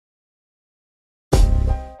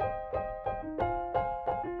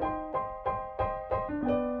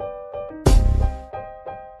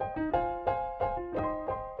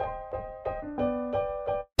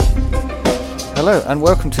Hello and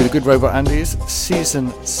welcome to The Good Robot Andy's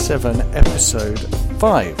Season 7, Episode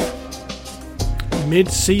 5.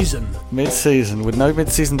 Mid-season. Mid-season, with no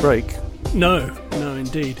mid-season break. No,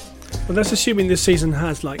 indeed. Well, that's assuming this season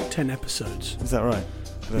has like 10 episodes. Is that right?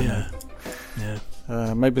 Yeah.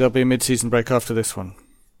 Maybe there'll be a mid-season break after this one.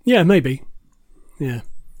 Yeah, maybe. Yeah.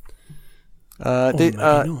 Maybe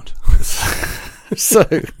not. So,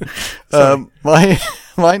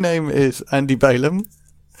 my name is Andy Balaam,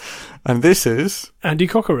 and this is... Andy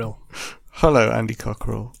Cockerill. Hello, Andy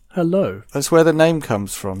Cockerill. Hello. That's where the name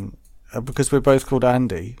comes from, because we're both called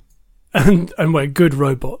Andy. And we're good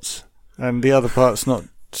robots. And the other part's not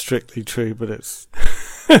strictly true, but it's...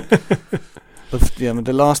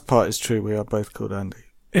 the last part is true. We are both called Andy.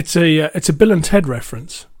 It's a Bill and Ted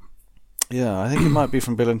reference. Yeah, I think it might be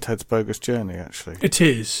from Bill and Ted's Bogus Journey, actually. It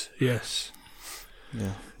is, yes.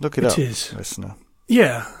 Yeah, look it up, is. Listener.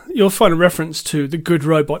 Yeah, you'll find a reference to the good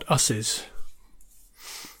robot Us's.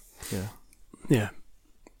 Yeah. Yeah,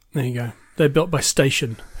 there you go. They're built by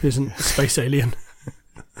Station, who isn't a space alien.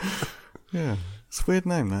 Yeah, it's a weird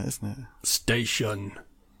name, that, isn't it? Station.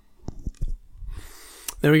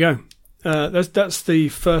 There we go. That's the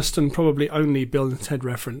first and probably only Bill and Ted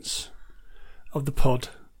reference of the pod.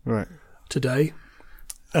 Right. Today.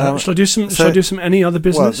 Shall I do some any other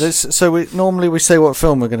business? Well, we normally say what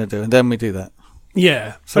film we're going to do, and then we do that.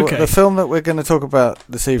 Yeah. So okay. The film that we're going to talk about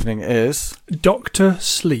this evening is Dr.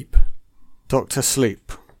 Sleep. Dr.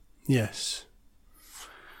 Sleep. Yes.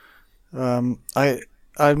 I'm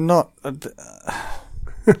not.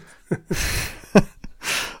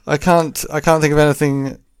 I can't think of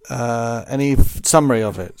anything. Any summary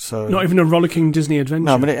of it. So not even a rollicking Disney adventure.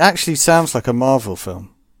 No, but it actually sounds like a Marvel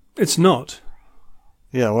film. It's not.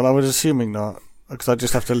 Yeah, well, I was assuming not, because I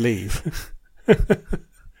just have to leave.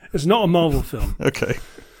 It's not a Marvel film. Okay.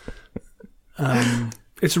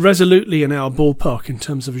 It's resolutely in our ballpark in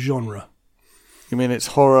terms of genre. You mean it's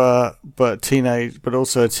horror, but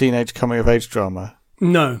also a teenage coming-of-age drama?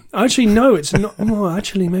 No. Actually, no, it's not. Well,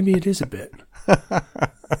 actually, maybe it is a bit.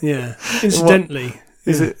 Yeah. Incidentally.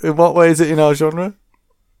 In what way is it in our genre?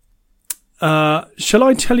 Shall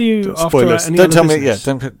I tell you after spoilers? any Don't other tell business?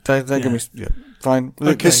 me. Yeah, don't give me. Yeah, fine.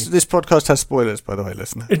 Okay. This podcast has spoilers, by the way,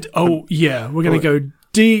 listener. Yeah, we're going to go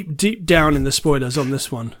deep down in the spoilers on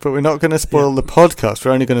this one. But we're not going to spoil the podcast.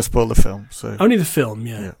 We're only going to spoil the film. So only the film,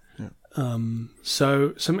 yeah.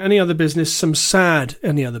 So some sad any other business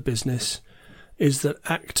is that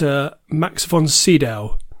actor Max von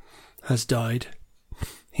Sydow has died.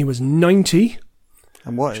 He was 90.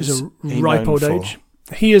 And which is a ripe old age.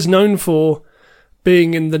 He is known for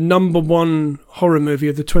being in the #1 horror movie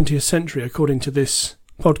of the 20th century, according to this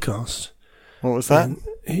podcast. What was that?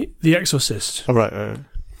 The Exorcist. Oh, right.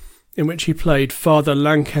 In which he played Father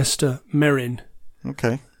Lancaster Merrin.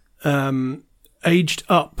 Okay. Aged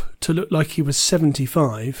up to look like he was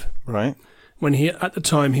 75. Right. When at the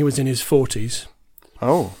time he was in his 40s.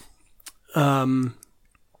 Oh.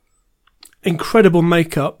 Incredible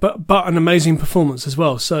makeup, but an amazing performance as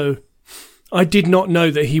well. So I did not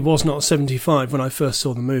know that he was not 75 when I first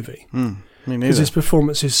saw the movie. Me neither. Because his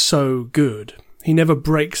performance is so good. He never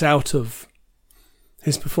breaks out of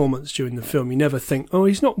his performance during the film. You never think, oh,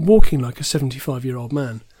 he's not walking like a 75-year-old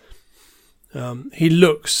man. He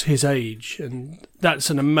looks his age, and that's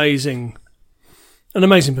an amazing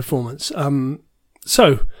performance.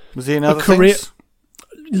 So was he in other things?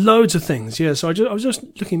 Loads of things, yeah. So I was just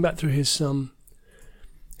looking back through his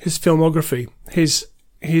filmography. His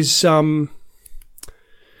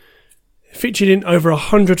featured in over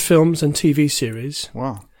 100 films and TV series.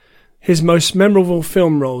 Wow. His most memorable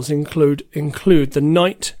film roles include the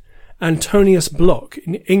Knight Antonius Block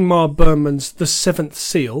in Ingmar Bergman's The Seventh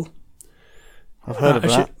Seal. I've heard of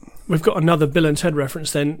that. We've got another Bill and Ted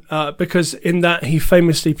reference then, because in that he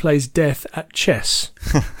famously plays death at chess.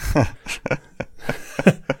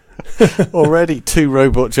 Already 2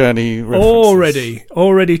 Robot Journey references.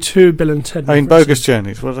 Already 2 Bill and Ted references. I mean, Bogus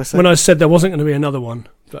Journeys, what did I say? When I said there wasn't going to be another one,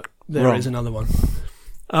 but there is another one.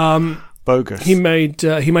 Bogus. He made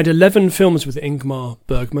 11 films with Ingmar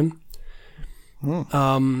Bergman.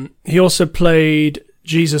 He also played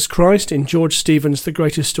Jesus Christ in George Stevens' The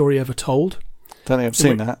Greatest Story Ever Told. Don't think I've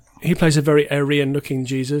seen that. He plays a very Aryan-looking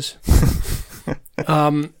Jesus.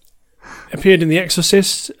 Appeared in The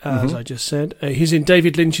Exorcist, as I just said. He's in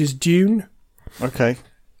David Lynch's Dune. Okay.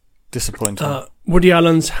 Disappointing. Woody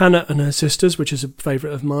Allen's Hannah and Her Sisters, which is a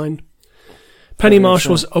favourite of mine. Penny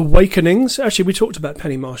Marshall's Awakenings. Actually, we talked about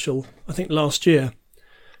Penny Marshall, I think, last year.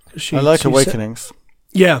 I like Awakenings.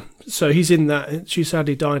 Yeah, so he's in that. She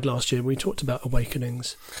sadly died last year. We talked about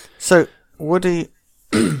Awakenings. So, Woody...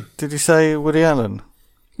 Did you say Woody Allen?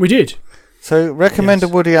 We did. So recommend Yes.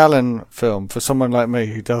 a Woody Allen film for someone like me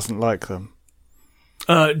who doesn't like them.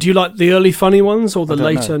 Do you like the early funny ones or the I don't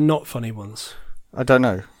later know. not funny ones? I don't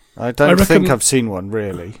know. I don't think I've seen one,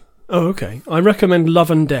 really. Oh, okay. I recommend Love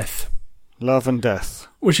and Death, Love and Death.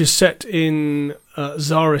 which is set in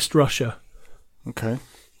Tsarist Russia. Okay.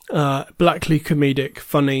 Blackly comedic,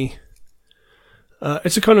 funny.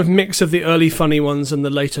 It's a kind of mix of the early funny ones and the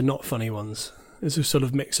later not funny ones. It's a sort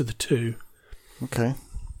of mix of the two. Okay.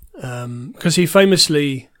 Because he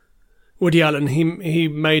famously, Woody Allen, he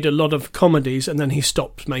made a lot of comedies and then he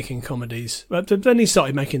stopped making comedies. But then he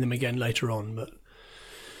started making them again later on. But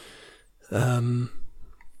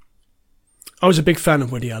I was a big fan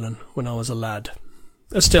of Woody Allen when I was a lad.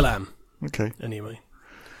 I still am. Okay. Anyway.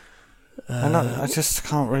 I just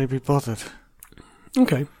can't really be bothered.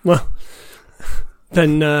 Okay. Well,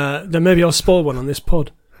 then maybe I'll spoil one on this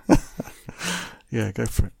pod. Yeah, go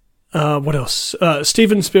for it. What else?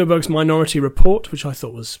 Steven Spielberg's Minority Report, which I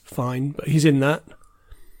thought was fine, but he's in that.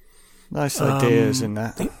 Nice ideas in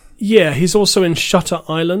that. Yeah, he's also in Shutter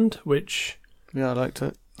Island, which Yeah, I liked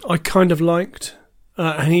it. I kind of liked.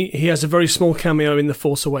 And he has a very small cameo in The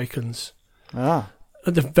Force Awakens Ah.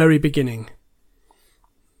 at the very beginning.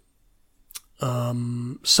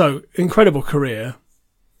 So, incredible career.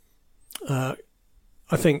 I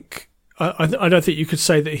think... I don't think you could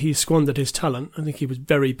say that he squandered his talent. I think he was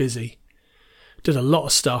very busy. Did a lot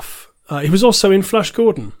of stuff. He was also in Flash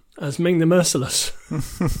Gordon as Ming the Merciless.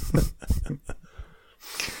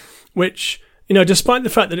 Which, you know, despite the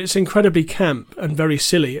fact that it's incredibly camp and very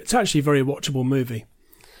silly, it's actually a very watchable movie.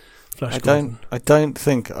 Flash Gordon. I don't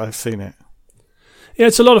think I've seen it. Yeah,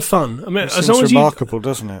 it's a lot of fun. I mean, It seems remarkable,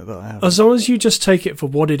 doesn't it, that I have. as long as you just take it for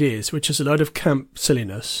what it is, which is a load of camp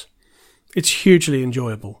silliness, it's hugely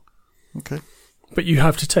enjoyable. Okay. But you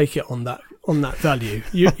have to take it on that value.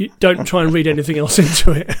 You don't try and read anything else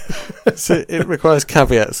into it. So it requires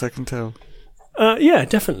caveats, I can tell. Yeah,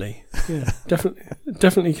 definitely. Yeah,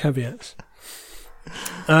 definitely caveats.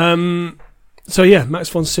 So yeah, Max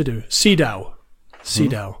von Sydow. Sydow.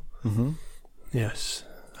 Mm-hmm. Yes,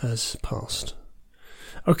 has passed.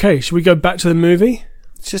 Okay, should we go back to the movie?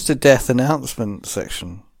 It's just a death announcement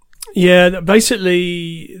section. Yeah,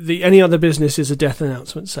 basically, the any other business is a death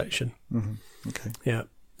announcement section. Mm-hmm. Okay. Yeah,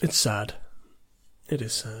 it's sad. It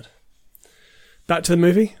is sad. Back to the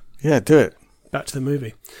movie? Yeah, do it. Back to the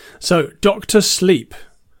movie. So, Dr. Sleep.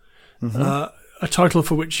 Mm-hmm. A title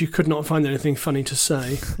for which you could not find anything funny to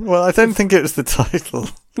say. Well, I don't think it was the title.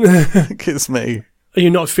 I think it's me. Are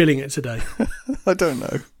you not feeling it today? I don't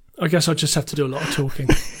know. I guess I'll just have to do a lot of talking.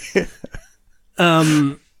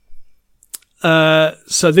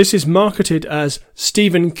 So this is marketed as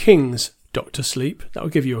Stephen King's Dr. Sleep. That will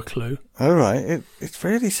give you a clue. All right. It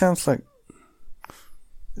really sounds like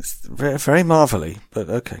it's very, very marvelly, but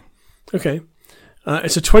okay. Okay.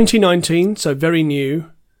 It's a 2019, so very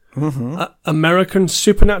new, American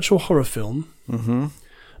supernatural horror film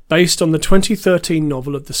based on the 2013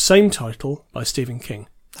 novel of the same title by Stephen King.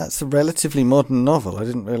 That's a relatively modern novel. I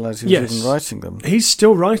didn't realise he was even writing them. He's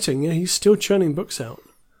still writing, yeah. He's still churning books out.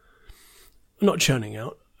 Not churning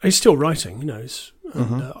out. He's still writing, you know.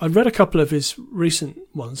 And, I read a couple of his recent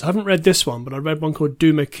ones. I haven't read this one, but I read one called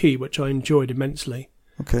Duma Key, which I enjoyed immensely.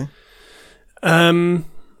 Okay. And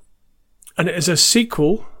it is a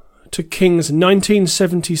sequel to King's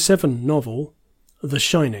 1977 novel, The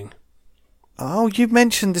Shining. Oh, you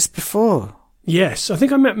mentioned this before. Yes, I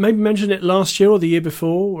think I maybe mentioned it last year or the year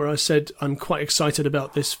before, where I said I'm quite excited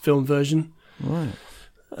about this film version. Right.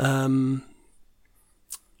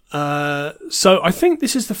 So I think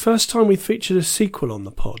this is the first time we've featured a sequel on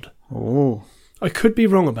the pod. Oh. I could be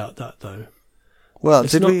wrong about that, though. Well,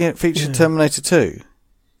 did we feature Terminator 2?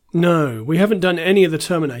 No, we haven't done any of the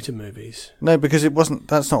Terminator movies. No, because it wasn't.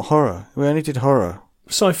 That's not horror. We only did horror.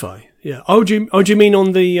 Sci-fi, yeah. Oh, do you mean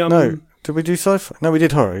on the? No, did we do sci-fi? No, we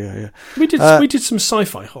did horror. Yeah. We did some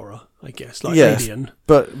sci-fi horror, I guess, like yes, Alien.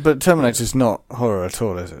 But Terminator's not horror at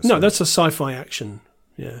all, is it? No, that's a sci-fi action.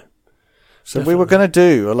 Yeah. So definitely. we were going to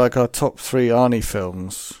do like our top 3 Arnie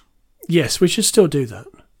films. Yes, we should still do that.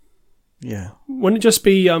 Yeah. Wouldn't it just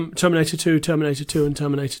be Terminator 2, Terminator 2, and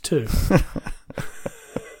Terminator 2?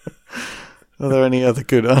 Are there any other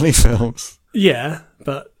good Arnie films? Yeah,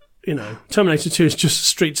 but, you know, Terminator 2 is just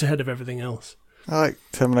streets ahead of everything else. I like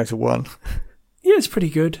Terminator 1. Yeah, it's pretty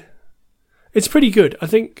good. It's pretty good. I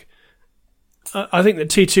think that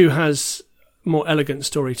T2 has more elegant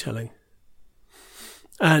storytelling.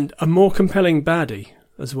 And a more compelling baddie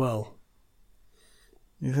as well.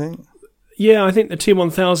 You think? Yeah, I think the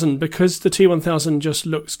T-1000, because the T-1000 just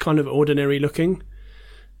looks kind of ordinary looking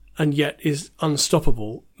and yet is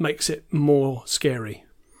unstoppable, makes it more scary.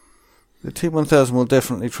 The T-1000 will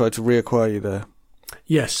definitely try to reacquire you there.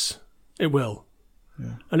 Yes, it will.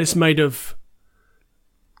 Yeah. And it's made of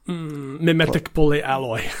mimetic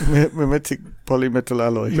polyalloy. Mimetic polymetal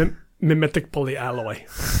alloy. Mimetic polyalloy.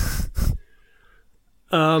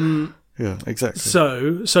 Yeah, exactly.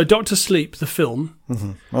 So Doctor Sleep, the film,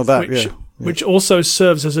 which also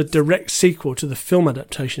serves as a direct sequel to the film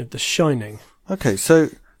adaptation of The Shining. Okay, so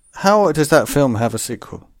how does that film have a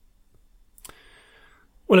sequel?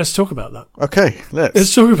 Well, let's talk about that. Okay,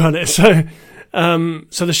 let's talk about it. So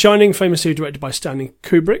The Shining, famously directed by Stanley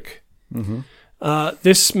Kubrick. Mm-hmm.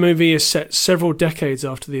 This movie is set several decades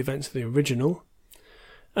after the events of the original,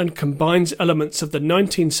 and combines elements of the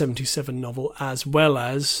 1977 novel as well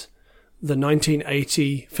as the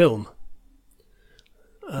 1980 film.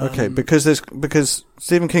 Okay, because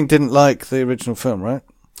Stephen King didn't like the original film, right?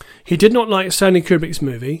 He did not like Stanley Kubrick's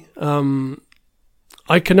movie.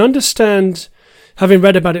 I can understand, having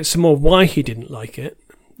read about it some more, why he didn't like it.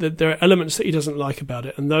 That there are elements that he doesn't like about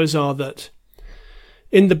it, and those are that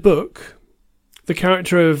in the book, the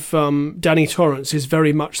character of Danny Torrance is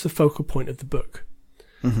very much the focal point of the book.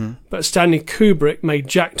 Mm-hmm. But Stanley Kubrick made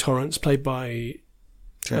Jack Torrance, played by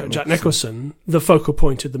Jack Nicholson, the focal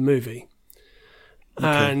point of the movie. Okay.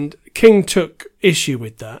 And King took issue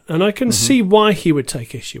with that. And I can see why he would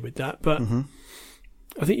take issue with that. But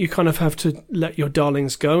I think you kind of have to let your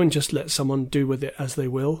darlings go and just let someone do with it as they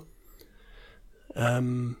will.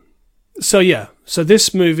 So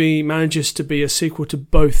this movie manages to be a sequel to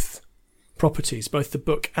both properties, both the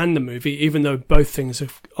book and the movie, even though both things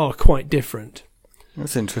are quite different.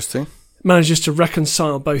 That's interesting. Manages to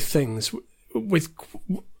reconcile both things with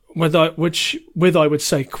I would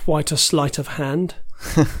say, quite a sleight of hand.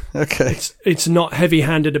 Okay. It's not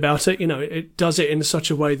heavy-handed about it. You know, it does it in such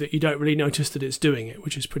a way that you don't really notice that it's doing it,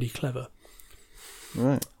 which is pretty clever.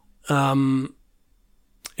 Right.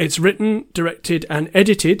 It's written, directed, and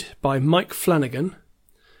edited by Mike Flanagan,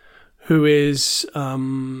 who is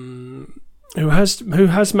who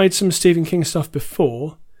has made some Stephen King stuff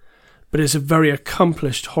before, but is a very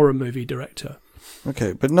accomplished horror movie director.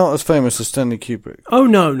 Okay, but not as famous as Stanley Kubrick. Oh,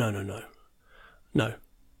 no.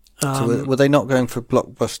 So were they not going for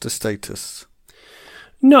blockbuster status?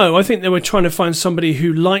 No, I think they were trying to find somebody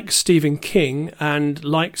who liked Stephen King and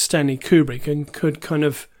liked Stanley Kubrick and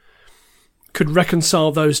could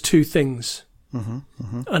reconcile those two things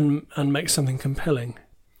and make something compelling.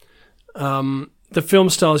 The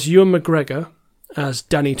film stars Ewan McGregor as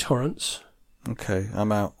Danny Torrance. Okay,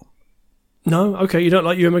 I'm out. No? Okay, you don't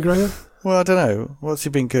like Ewan McGregor? Well, I don't know. What's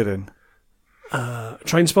he been good in?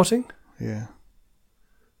 Trainspotting? Yeah.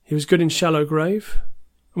 He was good in Shallow Grave.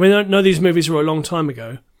 I mean, I know these movies were a long time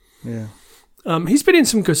ago. Yeah. He's been in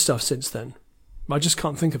some good stuff since then. I just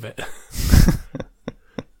can't think of it.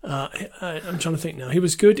 I'm trying to think now. He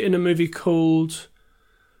was good in a movie called...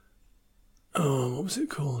 Oh, what was it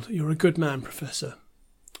called? You're a Good Man, Professor.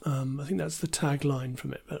 I think that's the tagline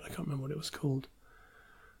from it, but I can't remember what it was called.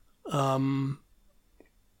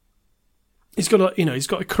 He's got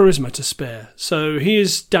a charisma to spare. So he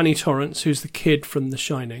is Danny Torrance, who's the kid from The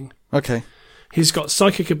Shining. Okay. He's got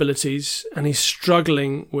psychic abilities, and he's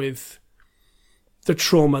struggling with the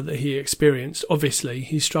trauma that he experienced. Obviously,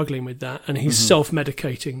 he's struggling with that, and he's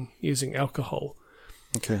self-medicating using alcohol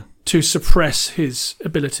to suppress his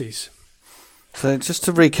abilities. So just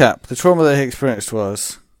to recap, the trauma that he experienced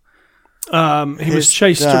was... he was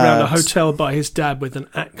chased around a hotel by his dad with an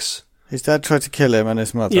axe. His dad tried to kill him and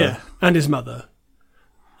his mother. Yeah, and his mother.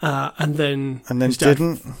 And then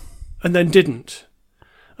didn't. And then didn't.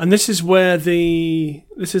 And this is where the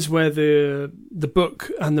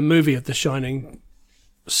book and the movie of The Shining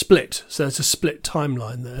split. So there's a split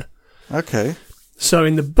timeline there. Okay. So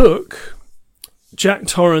in the book, Jack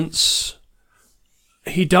Torrance,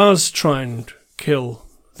 he does try and kill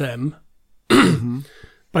them,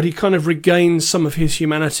 but he kind of regains some of his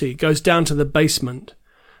humanity, goes down to the basement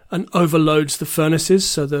and overloads the furnaces,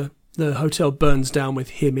 so the hotel burns down with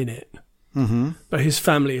him in it. Mm-hmm. But his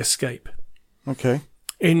family escape. Okay.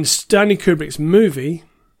 In Stanley Kubrick's movie,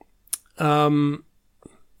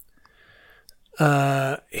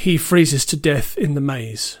 he freezes to death in the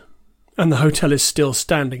maze, and the hotel is still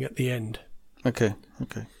standing at the end. Okay.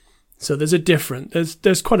 So there's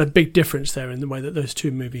there's quite a big difference there in the way that those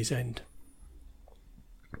two movies end.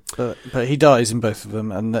 But he dies in both of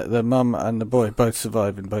them, and the mum and the boy both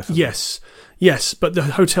survive in both of them. Yes, but the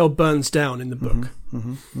hotel burns down in the book.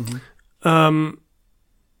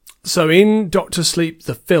 So in Doctor Sleep,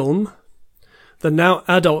 the film, the now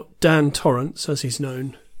adult Dan Torrance, as he's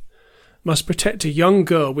known, must protect a young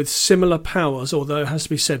girl with similar powers, although it has to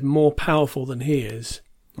be said more powerful than he is.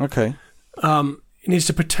 Okay. he needs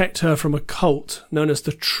to protect her from a cult known as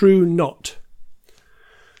the True Knot,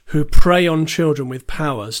 who prey on children with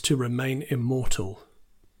powers to remain immortal.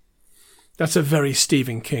 That's a very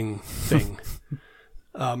Stephen King thing.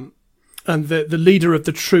 And the leader of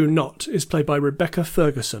the True Knot is played by Rebecca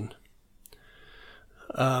Ferguson,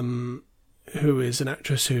 who is an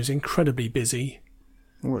actress who's incredibly busy.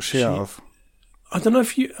 What's she out of? I don't know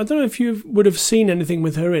if you would have seen anything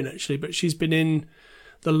with her in, actually, but she's been in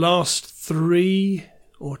the last 3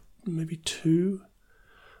 or maybe 2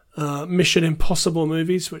 Mission Impossible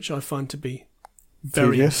movies, which I find to be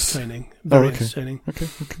very entertaining. Very entertaining. Okay.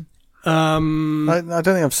 I don't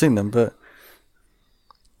think I've seen them, but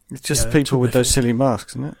it's just people with those silly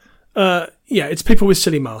masks, isn't it? Yeah, it's people with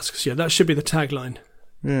silly masks. Yeah, that should be the tagline.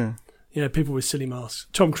 Yeah. Yeah, people with silly masks.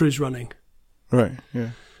 Tom Cruise running. Right, yeah.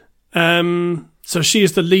 So she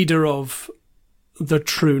is the leader of the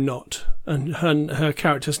True Knot, and her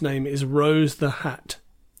character's name is Rose the Hat.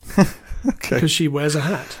 Okay. Because she wears a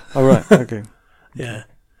hat. Oh, right, okay. Yeah.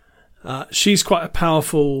 She's quite a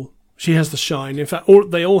powerful... She has the shine. In fact,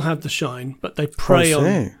 they all have the shine, but they prey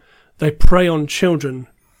on children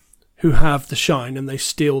who have the shine, and they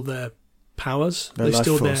steal their powers. Their life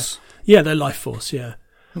force. Their life force, yeah.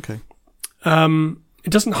 Okay. It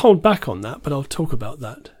doesn't hold back on that, but I'll talk about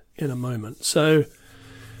that in a moment. So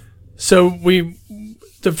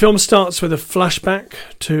the film starts with a flashback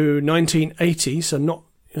to 1980, so not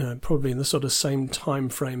probably in the sort of same time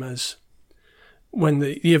frame as when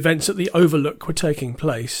the events at the Overlook were taking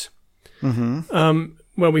place. Mm-hmm.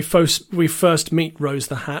 Where we first meet Rose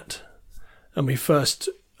the Hat, and we first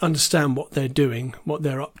understand what they're doing, what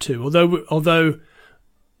they're up to. Although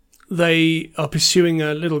they are pursuing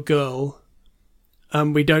a little girl,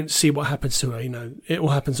 and we don't see what happens to her. It all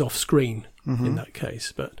happens off screen in that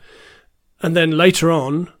case. And then later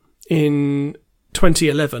on in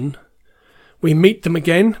 2011, we meet them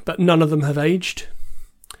again, but none of them have aged.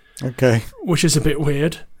 Okay, which is a bit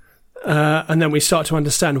weird. And then we start to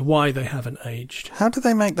understand why they haven't aged. How do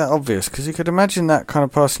they make that obvious? Because you could imagine that kind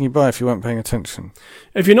of passing you by if you weren't paying attention.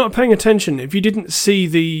 If you're not paying attention, if you didn't see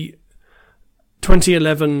the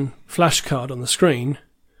 2011 flashcard on the screen,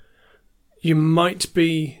 you might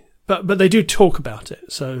be... But they do talk about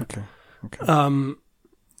it. So, okay.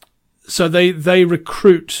 So they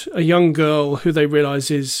recruit a young girl who they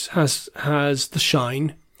realise has the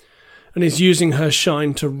shine, and is using her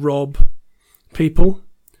shine to rob people.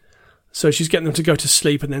 So she's getting them to go to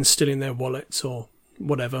sleep and then stealing their wallets or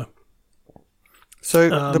whatever.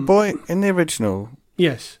 So the boy in the original,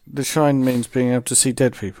 yes, the shine means being able to see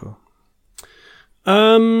dead people.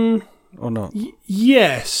 Or not?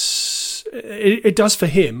 Yes, it does for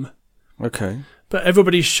him. Okay. But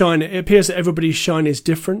everybody's shine. It appears that everybody's shine is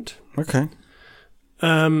different. Okay.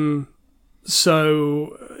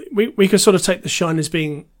 So we can sort of take the shine as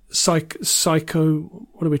being psycho.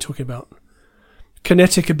 What are we talking about?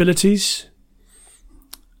 Kinetic abilities,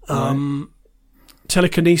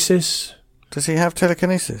 telekinesis. Does he have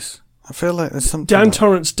telekinesis? I feel like there's something. Dan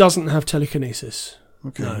Torrance doesn't have telekinesis.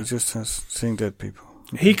 Okay, no. He just has seeing dead people.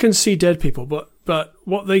 Okay. He can see dead people, but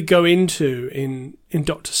what they go into in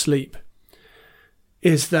Dr. Sleep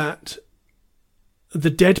is that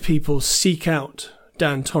the dead people seek out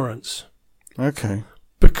Dan Torrance. Okay.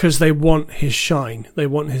 Because they want his shine. They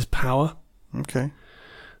want his power. Okay.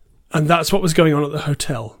 And that's what was going on at the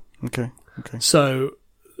hotel. Okay. So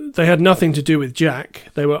they had nothing to do with Jack.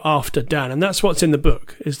 They were after Dan. And that's what's in the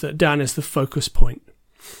book, is that Dan is the focus point,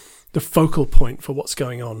 the focal point for what's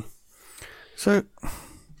going on. So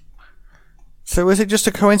was it just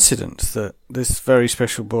a coincidence that this very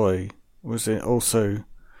special boy was also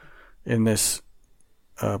in this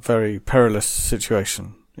very perilous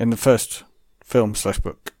situation in the first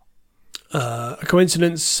film/book? A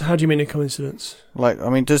coincidence? How do you mean a coincidence?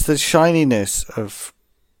 Does the shininess of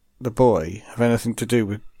the boy have anything to do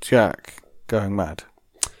with Jack going mad?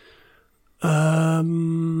 Yeah,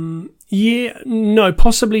 no,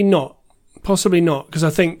 possibly not. Possibly not, because I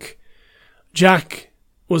think Jack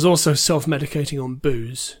was also self-medicating on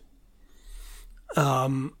booze,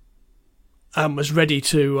 and was ready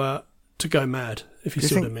to go mad, if you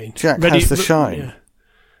see what I mean. Jack has the shine? Yeah.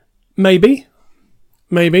 Maybe.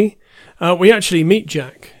 We actually meet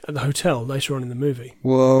Jack at the hotel later on in the movie.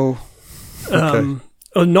 Whoa. Okay.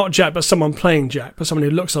 Not Jack, but someone playing Jack, but someone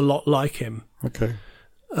who looks a lot like him. Okay.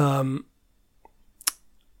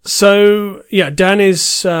 So, yeah, Dan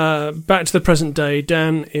is back to the present day.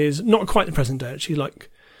 Dan is not quite the present day, actually, like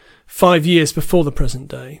 5 years before the present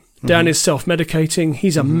day. Mm-hmm. Dan is self-medicating.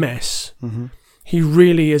 He's a mess. Mm-hmm. He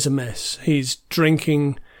really is a mess. He's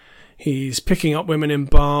drinking. He's picking up women in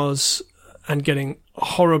bars. and getting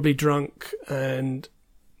horribly drunk, and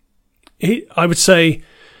I would say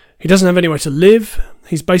he doesn't have anywhere to live.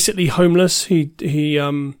 He's basically homeless. We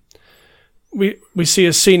see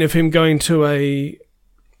a scene of him going to a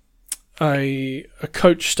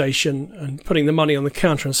coach station and putting the money on the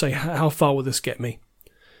counter and say, how far will this get me?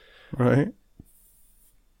 Right.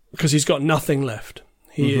 Because he's got nothing left.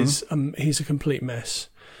 He's a complete mess.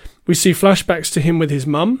 We see flashbacks to him with his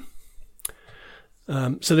mum.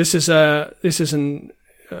 So this is a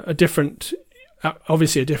different,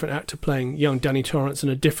 obviously a different actor playing young Danny Torrance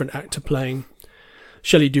and a different actor playing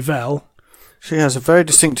Shelley Duvall. She has a very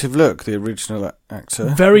distinctive look, the original actor.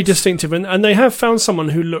 Very distinctive, and they have found someone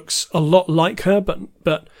who looks a lot like her,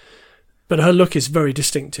 but her look is very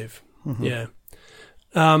distinctive. Mm-hmm. Yeah.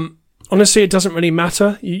 Honestly, it doesn't really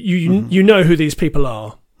matter. You know who these people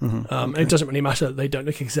are. Mm-hmm. Okay. It doesn't really matter that they don't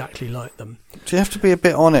look exactly like them. Do you have to be a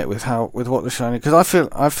bit on it with what The Shining? Because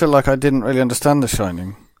I feel like I didn't really understand The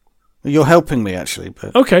Shining. You're helping me actually,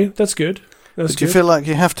 but okay, that's good. Do you feel like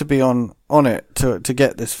you have to be on it to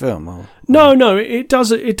get this film? Or? No, it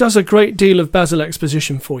does a great deal of Basil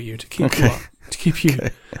exposition for you to keep you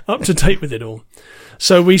up to date with it all.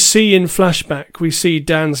 So we see in flashback,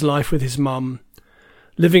 Dan's life with his mum,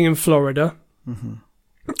 living in Florida,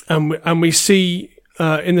 and we see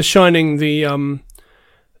in The Shining the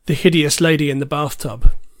hideous lady in the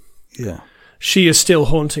bathtub. Yeah, she is still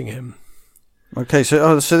haunting him. Okay,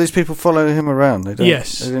 so these people follow him around. They don't.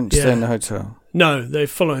 Yes, they didn't stay in the hotel. No, they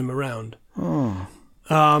follow him around. Oh,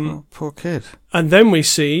 poor kid. And then we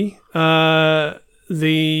see No,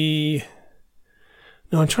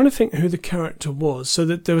 I'm trying to think who the character was. So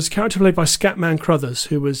that there was a character played by Scatman Crothers,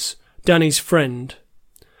 who was Danny's friend,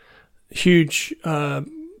 huge,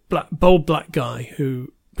 bold black guy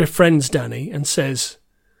who befriends Danny and says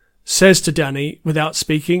to Danny without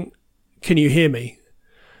speaking, "Can you hear me?"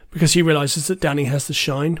 Because he realizes that Danny has the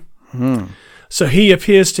shine. So he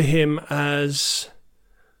appears to him as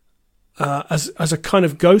a kind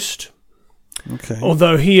of ghost. Okay.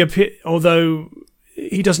 Although he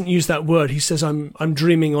doesn't use that word, he says, "I'm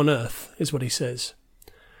dreaming on Earth," is what he says.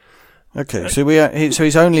 Okay, so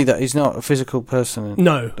he's only that, he's not a physical person.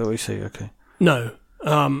 No, that we see. Okay. No,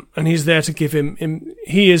 and he's there to give him.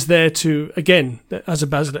 He is there to, again, as a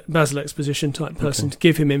Basil exposition type person, to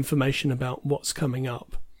give him information about what's coming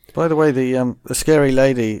up. By the way, the scary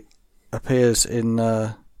lady appears in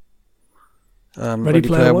Ready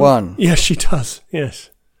Player One. Yes, she does. Yes.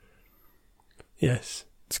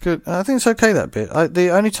 It's good. I think it's okay, that bit. The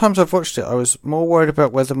only times I've watched it, I was more worried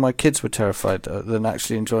about whether my kids were terrified than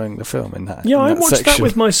actually enjoying the film in that. Yeah, I watched that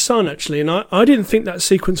with my son, actually, and I didn't think that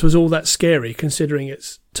sequence was all that scary, considering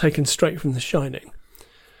it's taken straight from The Shining.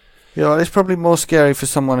 Yeah, well, it's probably more scary for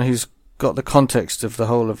someone who's got the context of the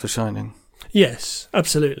whole of The Shining. Yes,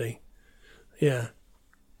 absolutely. Yeah.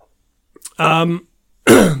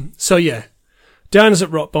 So, yeah. Dan's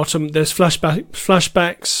at rock bottom. There's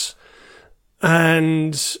flashbacks.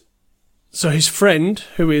 And so his friend,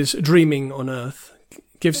 who is dreaming on Earth,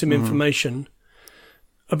 gives him information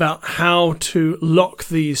about how to lock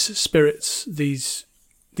these spirits, these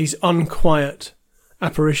unquiet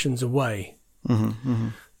apparitions away.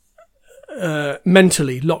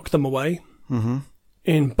 Mentally lock them away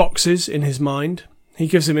in boxes in his mind. He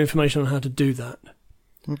gives him information on how to do that.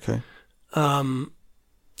 Okay.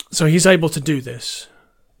 So he's able to do this,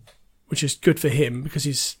 which is good for him because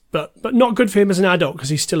he's, but not good for him as an adult because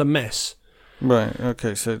he's still a mess. Right.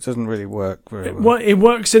 Okay. So it doesn't really work very well. Well, it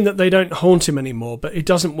works in that they don't haunt him anymore, but it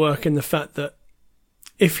doesn't work in the fact that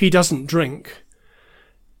if he doesn't drink,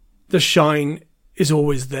 the shine is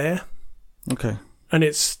always there. Okay. And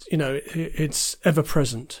it's ever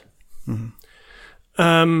present.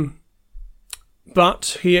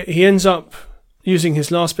 But he ends up using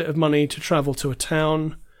his last bit of money to travel to a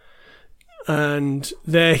town, and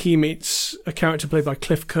there he meets a character played by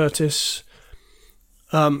Cliff Curtis,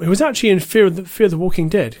 who was actually in Fear of the Walking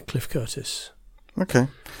Dead. Cliff Curtis. Okay.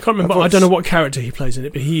 Can't remember. I don't know what character he plays in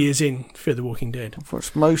it, but he is in Fear the Walking Dead. I've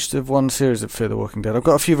watched most of one series of Fear the Walking Dead. I've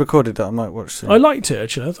got a few recorded that I might watch soon. I liked it,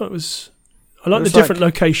 actually. I thought it was... I like the different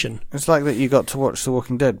location. It's like that you got to watch The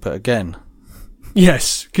Walking Dead, but again.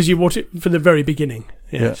 Yes, because you watched it from the very beginning.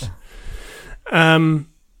 Yes. Yeah.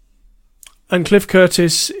 And Cliff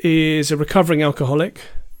Curtis is a recovering alcoholic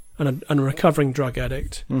and a recovering drug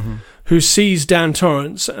addict who sees Dan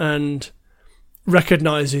Torrance and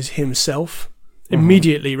recognises himself,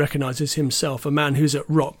 immediately recognises himself, a man who's at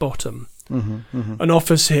rock bottom, and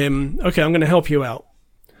offers him, okay, I'm going to help you out.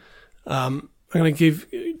 I'm going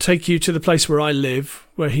to take you to the place where I live,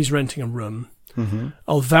 where he's renting a room.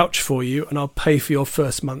 I'll vouch for you and I'll pay for your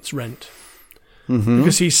first month's rent.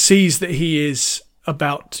 because he sees that he is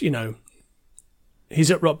about,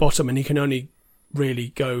 he's at rock bottom and he can only really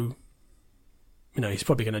go, he's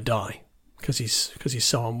probably going to die because he's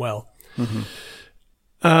so unwell.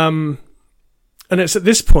 And it's at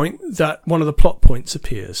this point that one of the plot points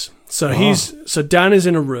appears. So Dan is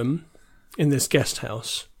in a room in this guest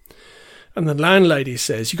house, and the landlady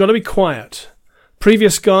says, "You got to be quiet.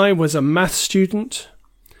 Previous guy was a math student,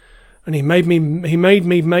 and he made me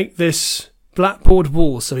make this blackboard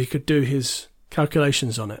wall so he could do his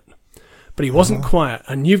calculations on it. But he wasn't quiet,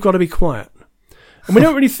 and you've got to be quiet." And we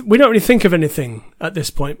don't really think of anything at this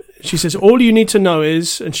point. She says, "All you need to know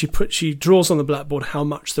is," and she draws on the blackboard how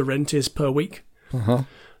much the rent is per week.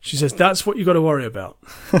 She says, "That's what you got to worry about."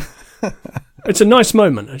 It's a nice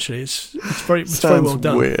moment, actually. It's very well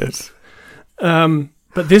done. Weird.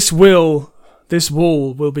 But this wall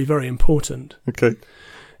will be very important. Okay.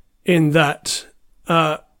 In that,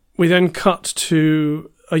 we then cut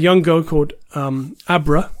to a young girl called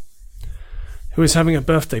Abra, who is having a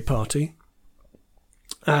birthday party.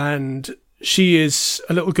 And she is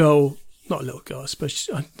a little girl, not a little girl, I suppose,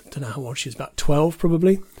 I don't know how old she is, about 12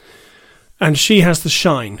 probably. And she has the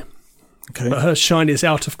shine. Okay. But her shine is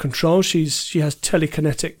out of control. She has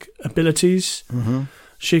telekinetic abilities.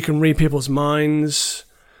 She can read people's minds.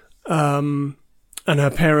 And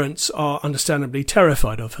her parents are understandably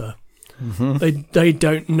terrified of her. They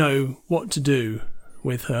don't know what to do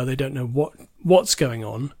with her. They don't know what's going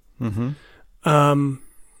on.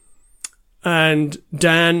 And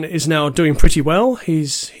Dan is now doing pretty well. He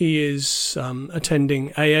is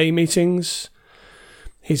attending AA meetings.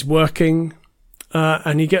 He's working,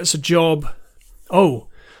 and he gets a job.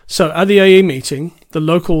 So at the AA meeting, the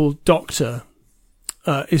local doctor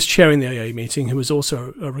is chairing the AA meeting, who is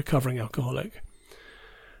also a recovering alcoholic.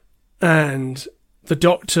 And the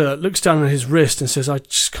doctor looks down on his wrist and says, "I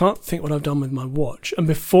just can't think what I've done with my watch." And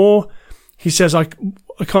before he says, I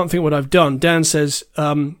can't think what I've done, Dan says,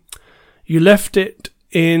 "You left it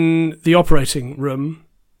in the operating room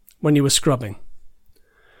when you were scrubbing."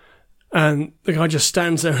 And the guy just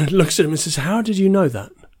stands there and looks at him and says, "How did you know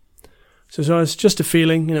that?" Says, "Oh, it's just a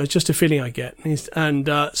feeling, it's just a feeling I get."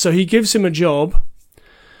 So he gives him a job,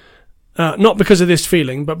 not because of this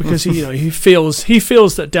feeling, but because he feels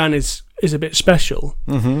that Dan is a bit special.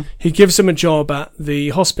 He gives him a job at the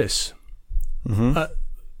hospice,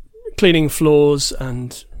 cleaning floors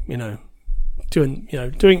and doing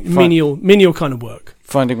menial kind of work.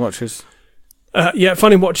 Finding watches.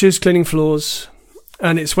 Finding watches, cleaning floors.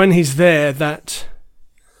 And it's when he's there that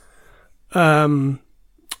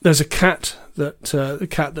there's a cat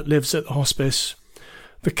that lives at the hospice.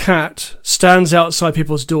 The cat stands outside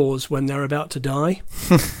people's doors when they're about to die,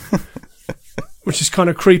 which is kind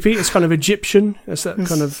of creepy. It's kind of Egyptian. It's that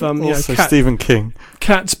kind of also Stephen King.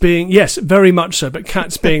 Cats being, yes, very much so, but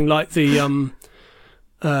cats being like the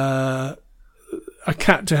a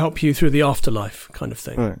cat to help you through the afterlife kind of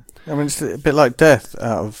thing. Right. I mean, it's a bit like Death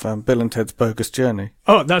out of Bill and Ted's Bogus Journey.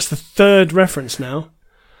 Oh, that's the third reference now.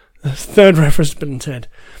 The third reference to Bill and Ted.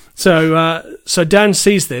 So Dan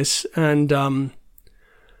sees this and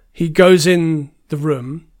he goes in the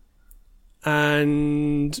room,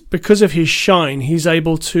 and because of his shine, he's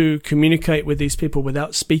able to communicate with these people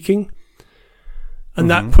without speaking. And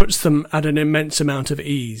that puts them at an immense amount of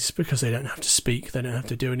ease because they don't have to speak, they don't have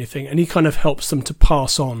to do anything. And he kind of helps them to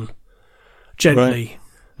pass on gently.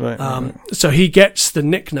 Right. So he gets the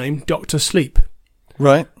nickname Dr. Sleep.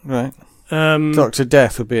 Right. Dr.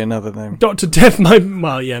 Death would be another name. Dr. Death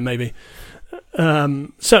maybe.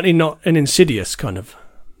 Certainly not an insidious kind of,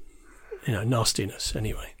 nastiness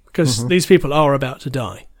anyway. Because these people are about to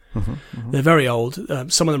die. They're very old.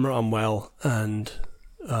 Some of them are unwell, and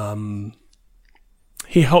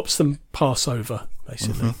he helps them pass over,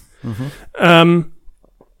 basically.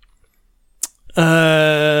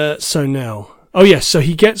 So now... so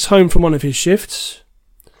he gets home from one of his shifts,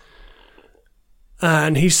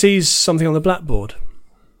 and he sees something on the blackboard.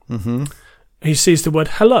 He sees the word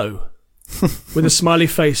hello, with a smiley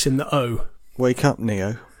face in the O. Wake up,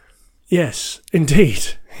 Neo. Yes,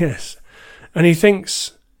 indeed, yes. And he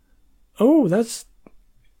thinks, oh,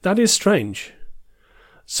 that is strange.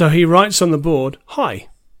 So he writes on the board, "Hi,"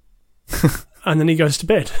 and then he goes to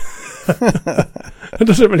bed. He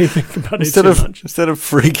doesn't really think about it too much. Instead of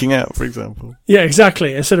freaking out, for example. Yeah,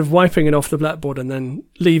 exactly. Instead of wiping it off the blackboard and then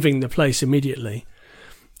leaving the place immediately,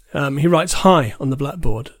 he writes "Hi" on the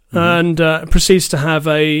blackboard and proceeds to have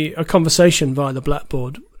a conversation via the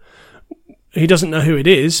blackboard. He doesn't know who it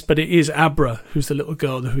is, but it is Abra, who's the little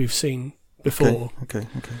girl who we've seen before. Okay.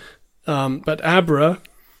 But Abra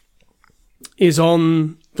is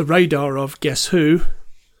on the radar of guess who?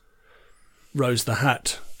 Rose the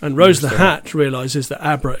Hat. And Rose the Hat realises that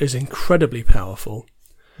Abra is incredibly powerful.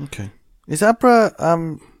 Okay. Is Abra,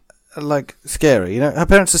 like, scary? You know, her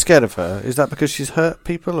parents are scared of her. Is that because she's hurt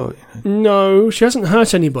people? Or No, she hasn't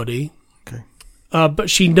hurt anybody. Okay. But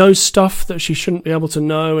she knows stuff that she shouldn't be able to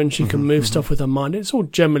know, and she can move stuff with her mind. It's all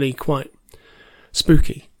generally quite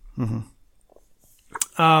spooky.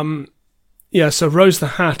 So Rose the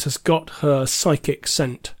Hat has got her psychic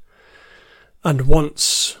scent and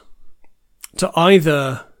wants to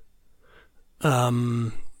either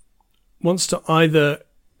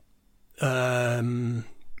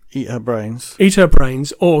eat her brains. Eat her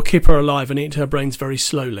brains, or keep her alive and eat her brains very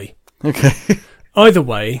slowly. Okay. Either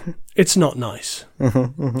way, it's not nice.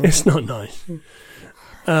 It's not nice.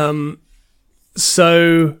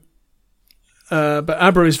 But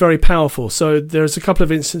Abra is very powerful. So there's a couple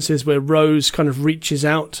of instances where Rose kind of reaches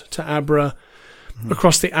out to Abra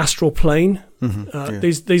across the astral plane.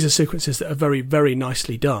 These are sequences that are very, very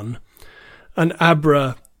nicely done. And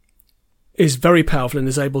Abra is very powerful and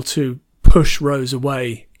is able to push Rose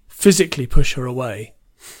away, physically push her away.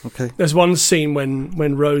 Okay. There's one scene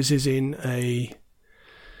when Rose is in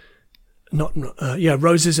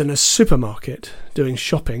Rose is in a supermarket doing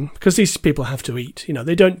shopping, because these people have to eat. You know,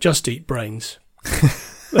 they don't just eat brains.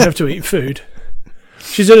 They have to eat food.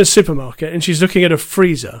 She's in a supermarket and she's looking at a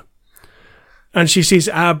freezer, and she sees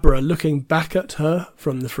Abra looking back at her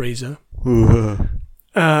from the freezer,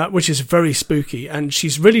 which is very spooky. And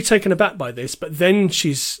she's really taken aback by this. But then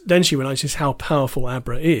she realizes how powerful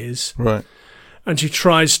Abra is. Right. And she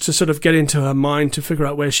tries to sort of get into her mind to figure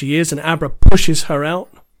out where she is, and Abra pushes her out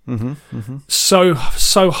so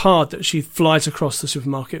hard that she flies across the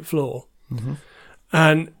supermarket floor.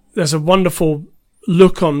 And there's a wonderful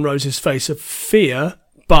look on Rose's face of fear,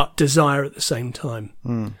 but desire at the same time.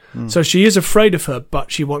 So she is afraid of her,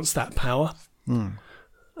 but she wants that power,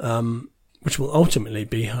 which will ultimately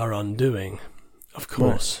be her undoing, of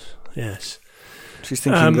course. Right. Yes. She's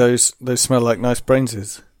thinking those smell like nice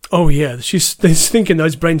brainses. Oh yeah, she's thinking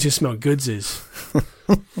those brainses smell goodsies.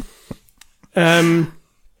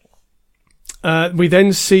 We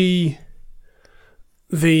then see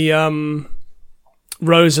the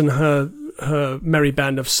Rose and her merry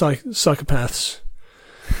band of psychopaths.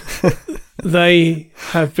 They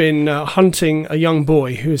have been hunting a young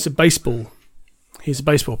boy who's he's a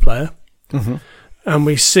baseball player. And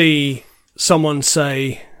we see someone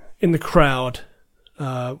say in the crowd,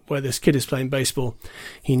 where this kid is playing baseball,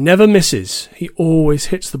 he never misses, he always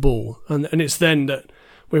hits the ball. And it's then that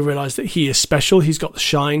we realise that he is special, he's got the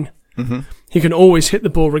shine. He can always hit the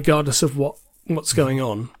ball regardless of what's going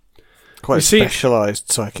on. Quite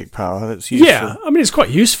specialised psychic power that's useful. Yeah, I mean, it's quite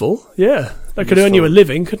useful. Yeah, that could earn you a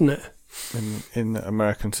living, couldn't it? In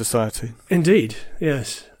American society. Indeed,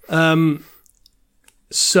 yes.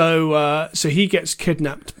 So he gets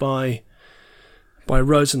kidnapped by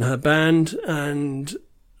Rose and her band, and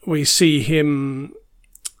we see him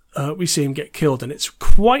get killed, and it's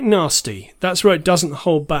quite nasty. That's where it doesn't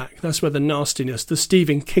hold back. That's where the nastiness, the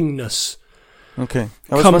Stephen Kingness. Okay,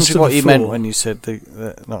 I was wondering what you meant when you said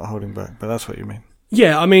the not holding back, but that's what you mean.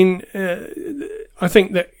 Yeah, I mean, I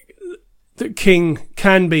think that King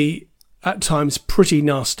can be at times pretty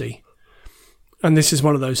nasty, and this is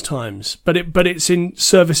one of those times. But it's in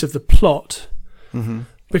service of the plot,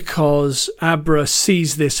 because Abra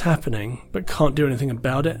sees this happening but can't do anything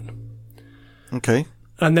about it. Okay.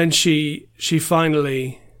 And then she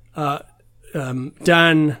finally,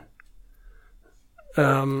 Dan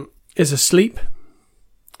is asleep,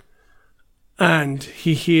 and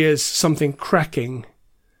he hears something cracking,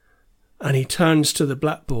 and he turns to the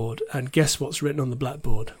blackboard, and guess what's written on the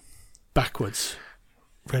blackboard? Backwards.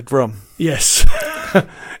 Red rum. Yes.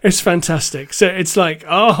 It's fantastic. So it's like,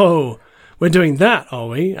 oh, we're doing that, are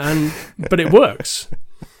we? But it works.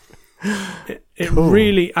 It cool.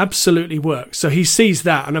 Really absolutely works. So he sees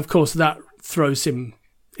that, and of course that throws him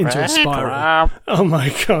into a spiral. Oh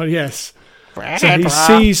my God, yes. So he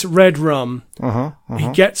sees red rum.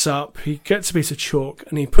 He gets up, he gets a piece of chalk,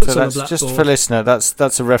 and he puts on the blackboard. Just for listener,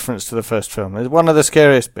 that's a reference to the first film. It's one of the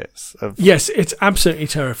scariest bits. Yes, it's absolutely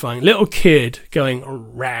terrifying. Little kid going,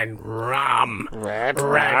 red rum. Red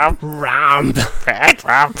rum. Red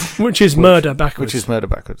rum. Which is murder backwards. Which is murder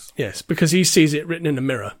backwards. Yes, because he sees it written in a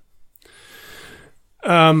mirror.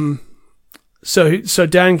 So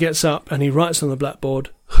Dan gets up and he writes on the blackboard,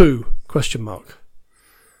 "Who?" ?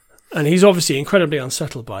 And he's obviously incredibly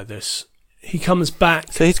unsettled by this. He comes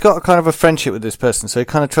back. So he's got a kind of a friendship with this person. So he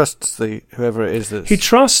kind of trusts whoever it is. He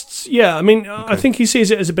trusts. Yeah, I mean, okay. I think he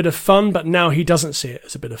sees it as a bit of fun, but now he doesn't see it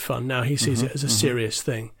as a bit of fun. Now he sees it as a serious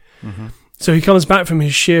thing. So he comes back from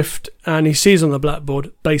his shift and he sees on the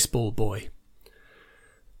blackboard, "Baseball boy."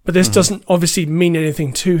 But this doesn't obviously mean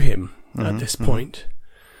anything to him at this point.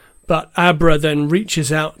 But Abra then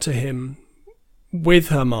reaches out to him with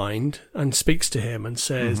her mind and speaks to him and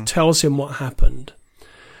says, tells him what happened,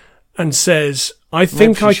 and says, I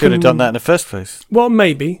think I should have done that in the first place. Well,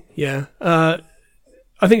 maybe, yeah. I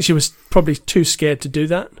think she was probably too scared to do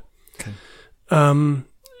that. Okay.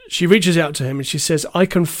 She reaches out to him and she says, I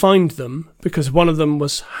can find them because one of them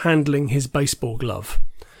was handling his baseball glove.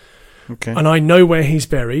 Okay. And I know where he's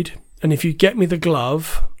buried. And if you get me the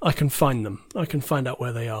glove, I can find them. I can find out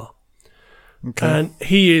where they are. Okay. And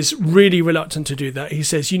he is really reluctant to do that. He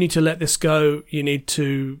says, you need to let this go. You need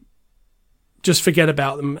to just forget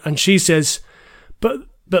about them. And she says, but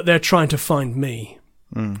they're trying to find me,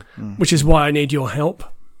 which is why I need your help.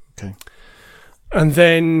 Okay. And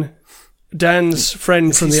then Dan's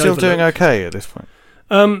friend from the Overlook... Is he still doing okay at this point?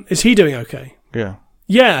 Is he doing okay? Yeah.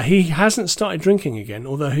 Yeah, he hasn't started drinking again,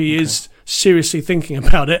 although he is seriously thinking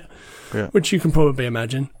about it, which you can probably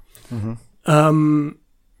imagine.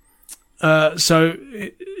 So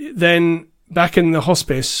then back in the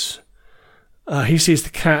hospice, he sees the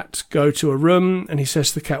cat go to a room and he says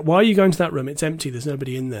to the cat, why are you going to that room? It's empty. There's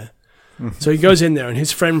nobody in there. So he goes in there and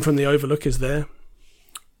his friend from the Overlook is there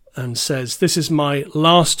and says, this is my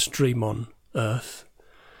last dream on Earth.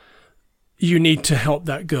 You need to help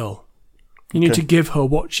that girl. You need to give her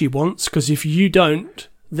what she wants, because if you don't,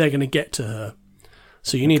 they're going to get to her.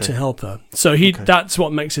 So you need to help her. So that's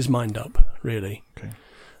what makes his mind up, really. Okay.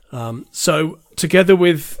 So together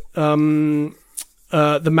with the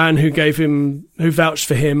man who vouched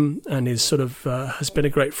for him and is sort of has been a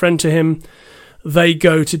great friend to him, they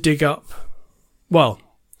go to dig up. Well,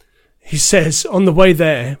 he says on the way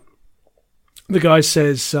there, the guy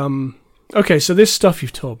says, "Okay, so this stuff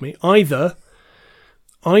you've told me, either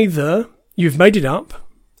you've made it up,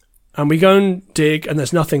 and we go and dig, and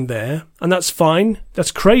there's nothing there, and that's fine. That's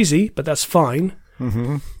crazy, but that's fine.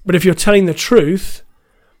 But if you're telling the truth,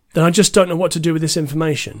 then I just don't know what to do with this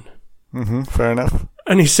information." Fair enough.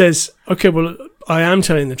 And he says, "Okay, well, I am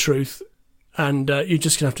telling the truth, and you're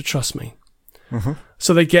just gonna have to trust me."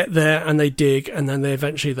 So they get there and they dig, and then they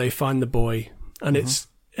eventually find the boy, and it's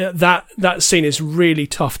that scene is really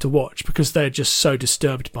tough to watch because they're just so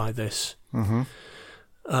disturbed by this,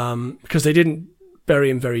 because they didn't bury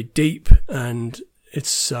him very deep, and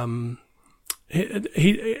it's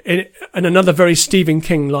he in another very Stephen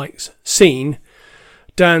King like scene.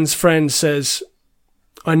 Dan's friend says,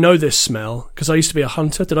 "I know this smell because I used to be a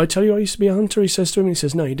hunter. Did I tell you I used to be a hunter?" He says to him. He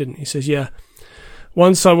says, "No, you didn't." He says, "Yeah.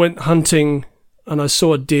 Once I went hunting and I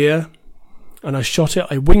saw a deer and I shot it.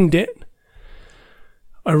 I winged it.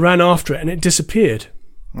 I ran after it and it disappeared.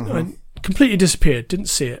 I completely disappeared. Didn't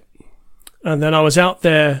see it. And then I was out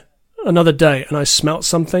there another day and I smelt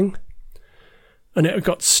something and it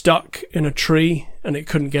got stuck in a tree and it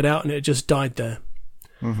couldn't get out and it just died there."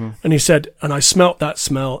 And he said, "And I smelt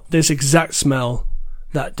this exact smell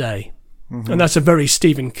that day." And that's a very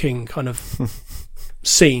Stephen King kind of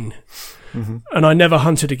scene. And I never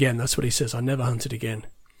hunted again. That's what he says. I never hunted again.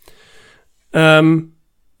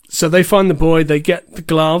 So they find the boy, they get the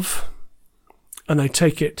glove, and they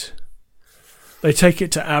take it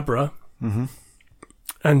to Abra,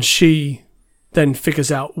 and she then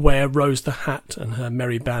figures out where Rose the Hat and her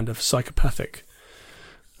merry band of psychopathic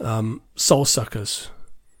soul suckers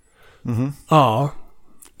are,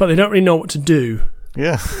 but they don't really know what to do.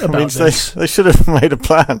 Yeah, about this. They should have made a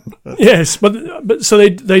plan. Yes, but so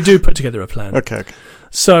they do put together a plan. Okay.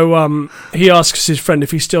 So he asks his friend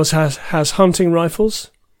if he still has hunting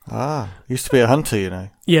rifles. Used to be a hunter, you know.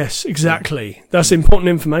 Yes, exactly. That's important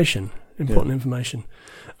information. Information.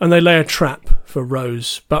 And they lay a trap for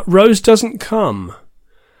Rose, but Rose doesn't come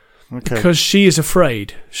because she is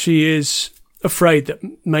afraid. She is afraid that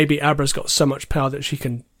maybe Abra's got so much power that she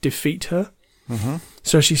can defeat her.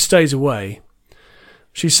 So she stays away.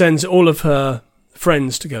 She sends all of her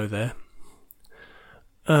friends to go there.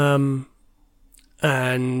 And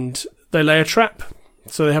they lay a trap.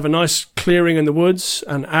 So they have a nice clearing in the woods,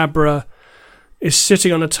 and Abra is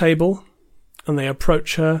sitting on a table, and they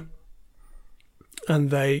approach her, and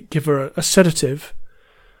they give her a sedative,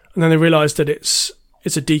 and then they realise that it's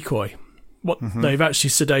a decoy. They've actually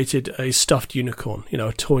sedated a stuffed unicorn,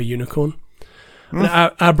 a toy unicorn.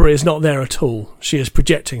 And Abra is not there at all. She is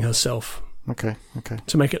projecting herself. Okay.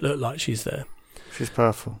 To make it look like she's there. She's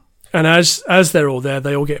powerful. And as they're all there,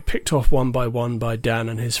 they all get picked off one by Dan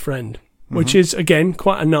and his friend, which is, again,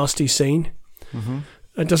 quite a nasty scene.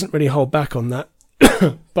 It doesn't really hold back on that.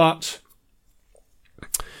 But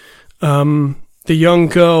the young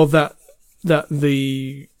girl that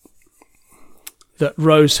the that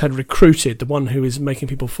Rose had recruited, the one who is making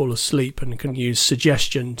people fall asleep and can use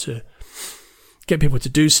suggestion to get people to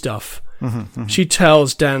do stuff. She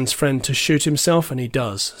tells Dan's friend to shoot himself, and he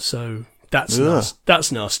does. So that's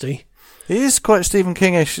that's nasty. It is quite Stephen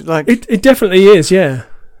King-ish. Like it definitely is. Yeah.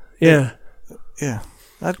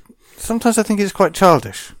 Sometimes I think it's quite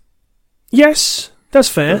childish. Yes, that's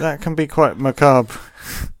fair. But that can be quite macabre.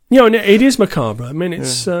 Yeah, and it is macabre. I mean,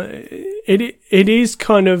 it's it is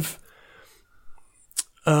kind of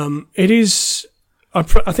it is. I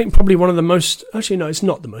think probably one of the most. Actually, no, it's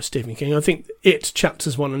not the most Stephen King. I think It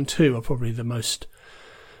chapters 1 and 2 are probably the most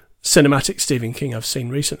cinematic Stephen King I've seen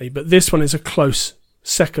recently. But this one is a close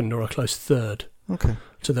second or a close third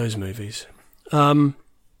to those movies. You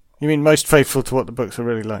mean most faithful to what the books are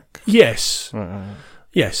really like? Yes. Right.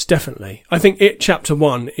 Yes, definitely. I think It Chapter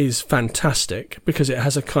 1 is fantastic because it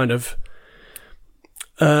has a kind of...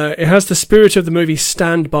 it has the spirit of the movie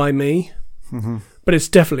Stand By Me, but it's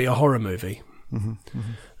definitely a horror movie.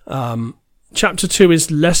 Chapter 2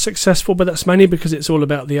 is less successful, but that's mainly because it's all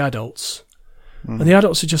about the adults. And the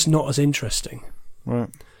adults are just not as interesting. Right.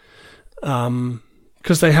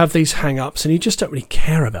 Because they have these hang-ups and you just don't really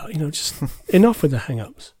care about, just enough with the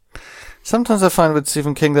hang-ups. Sometimes I find with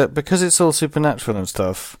Stephen King that because it's all supernatural and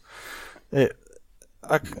stuff,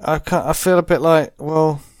 I feel a bit like,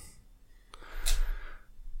 well,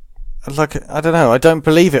 like, I don't know, I don't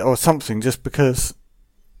believe it or something just because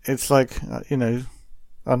it's like,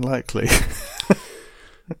 unlikely.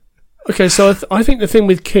 Okay, so I think the thing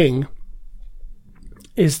with King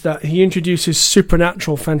is that he introduces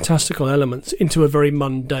supernatural, fantastical elements into a very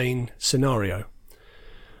mundane scenario.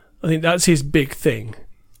 I think that's his big thing,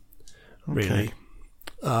 really.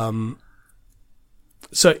 Okay.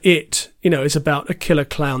 So it's about a killer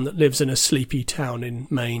clown that lives in a sleepy town in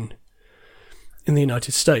Maine, in the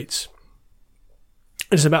United States.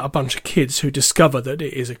 It's about a bunch of kids who discover that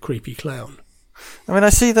it is a creepy clown. I mean, I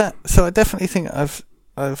see that. So I definitely think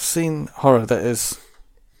I've seen horror that is,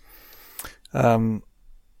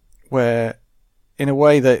 where, in a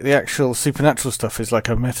way, the actual supernatural stuff is like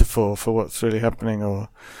a metaphor for what's really happening, or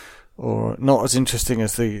not as interesting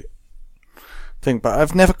as the thing. But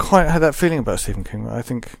I've never quite had that feeling about Stephen King. I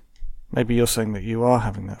think maybe you're saying that you are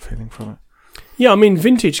having that feeling from it. Yeah, I mean,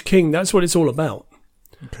 vintage King, that's what it's all about.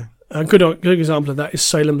 Okay. A good example of that is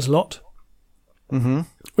Salem's Lot,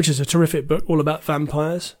 which is a terrific book all about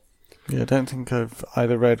vampires. Yeah, I don't think I've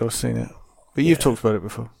either read or seen it, but you've talked about it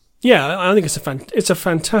before. Yeah, I think it's a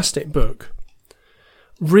fantastic book,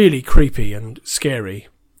 really creepy and scary.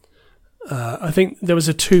 I think there was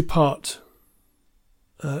a 2-part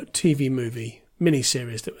TV movie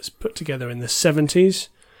miniseries that was put together in the 70s,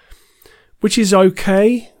 which is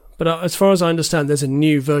okay. But as far as I understand, there's a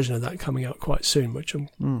new version of that coming out quite soon, which I'm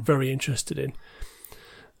very interested in.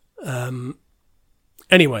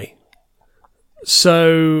 Anyway,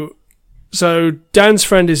 so Dan's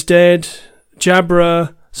friend is dead.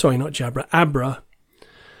 Abra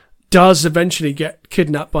does eventually get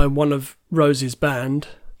kidnapped by one of Rose's band.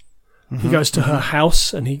 He goes to her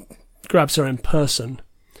house and he grabs her in person.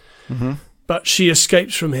 But she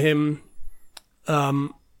escapes from him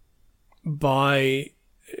by...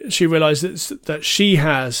 She realises that she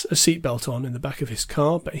has a seatbelt on in the back of his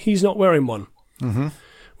car, but he's not wearing one,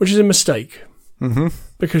 which is a mistake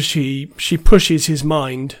because she pushes his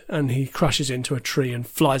mind and he crashes into a tree and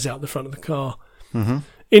flies out the front of the car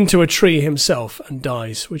into a tree himself and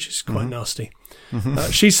dies, which is quite nasty.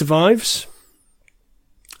 She survives.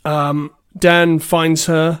 Dan finds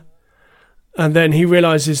her, and then he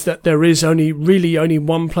realises that there is only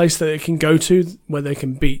one place that they can go to where they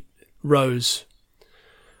can beat Rose.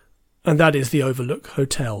 And that is the Overlook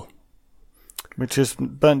Hotel. Which is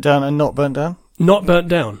burnt down and not burnt down? Not burnt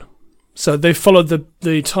down. So they followed the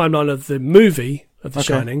timeline of the movie of The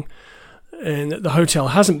Shining, and the hotel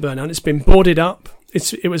hasn't burnt down. It's been boarded up.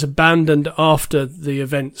 It was abandoned after the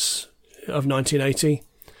events of 1980.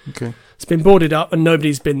 Okay. It's been boarded up and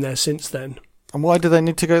nobody's been there since then. And why do they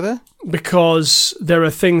need to go there? Because there are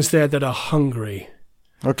things there that are hungry.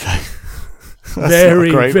 Okay.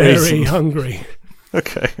 Very, very hungry.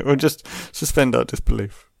 Okay, we'll just suspend our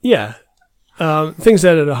disbelief. Yeah. Things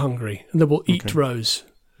there that are hungry and that will eat Rose.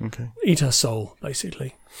 Okay. Eat her soul,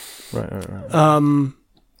 basically. Right.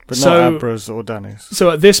 But not Abra's or Danny's. So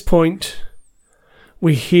at this point,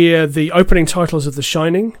 we hear the opening titles of The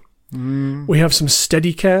Shining. We have some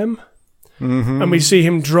Steadicam. And we see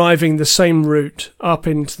him driving the same route up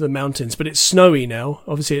into the mountains. But it's snowy now.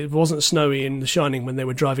 Obviously, it wasn't snowy in The Shining when they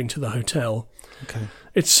were driving to the hotel. Okay.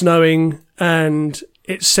 It's snowing and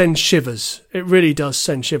it sends shivers. It really does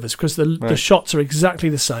send shivers because the shots are exactly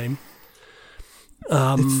the same.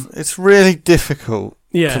 It's really difficult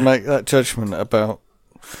Yeah. to make that judgment about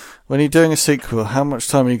when you're doing a sequel. How much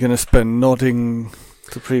time are you going to spend nodding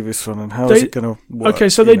the previous one, and how is it going to work? Okay,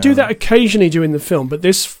 so they do that occasionally during the film, but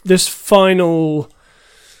this final,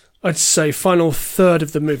 I'd say, final third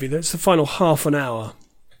of the movie, that's the final half an hour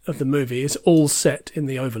of the movie, is all set in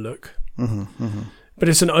the Overlook. But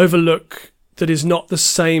it's an Overlook that is not the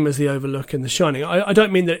same as the Overlook in The Shining. I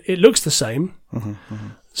don't mean that it looks the same.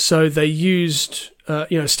 So they used,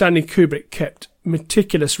 Stanley Kubrick kept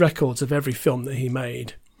meticulous records of every film that he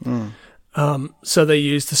made. So they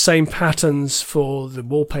used the same patterns for the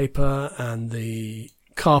wallpaper and the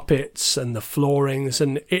carpets and the floorings,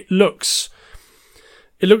 and it looks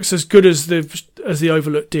as good as the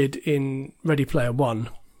Overlook did in Ready Player One.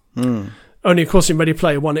 Only, of course, in Ready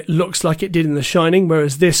Player One, it looks like it did in The Shining,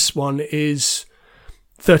 whereas this one is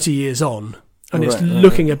 30 years on, and it's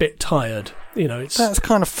looking a bit tired. That's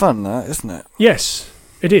kind of fun, that, isn't it? Yes,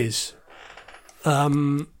 it is.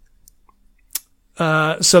 So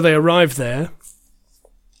they arrive there,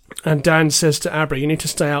 and Dan says to Abra, "You need to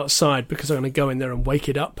stay outside because I'm going to go in there and wake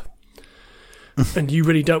it up. And you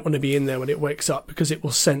really don't want to be in there when it wakes up because it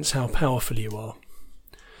will sense how powerful you are."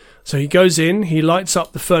 So he goes in, he lights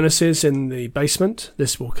up the furnaces in the basement.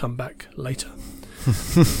 This will come back later.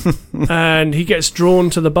 And he gets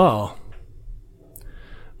drawn to the bar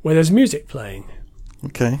where there's music playing.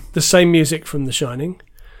 Okay. The same music from The Shining.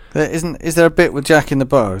 Is there a bit with Jack in the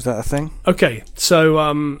bar? Is that a thing? Okay,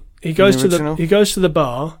 so he goes to the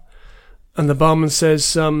bar, and the barman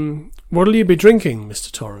says, "What'll you be drinking,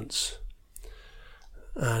 Mr. Torrance?"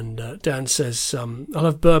 And Dan says, "I'll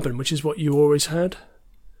have bourbon, which is what you always had."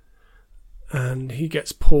 And he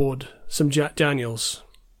gets poured some Jack Daniels.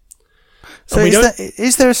 So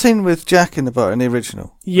is there a scene with Jack in the bar in the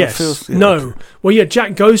original? Yes. No. Well, yeah,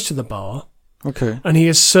 Jack goes to the bar. Okay. And he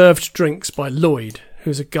is served drinks by Lloyd,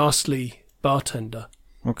 who's a ghastly bartender.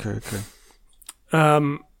 Okay.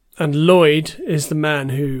 And Lloyd is the man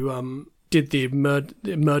who did the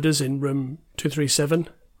murders in room 237.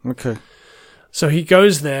 Okay. So he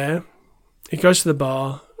goes there, he goes to the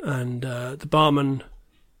bar, and the barman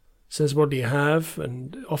says, "What do you have?"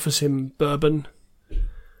 and offers him bourbon.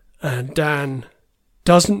 And Dan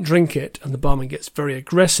doesn't drink it, and the barman gets very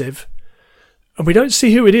aggressive. And we don't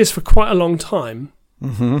see who it is for quite a long time.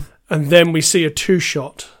 Mm-hmm. And then we see a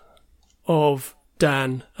two-shot of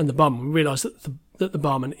Dan and the barman. We realise that the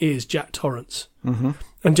barman is Jack Torrance. Mm-hmm.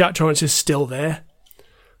 And Jack Torrance is still there.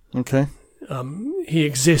 Okay. He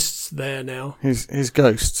exists there now. His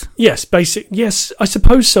ghost. Yes, yes, I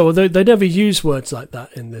suppose so. Although they never use words like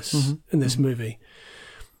that in this movie.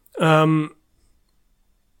 And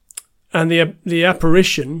the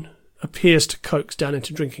apparition appears to coax Dan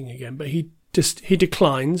into drinking again, but he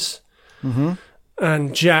declines. Mm-hmm.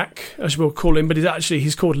 And Jack, as we'll call him, but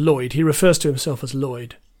he's called Lloyd. He refers to himself as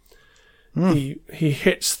Lloyd. He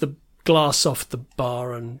hits the glass off the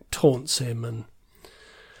bar and taunts him,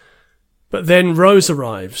 but then Rose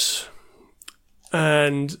arrives,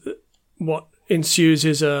 and what ensues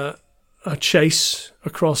is a chase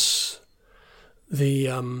across the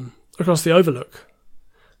Overlook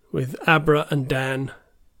with Abra and Dan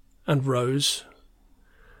and Rose.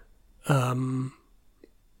 And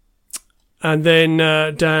then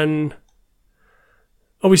Dan...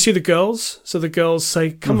 Oh, we see the girls. So the girls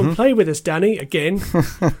say, "Come and play with us, Danny," again,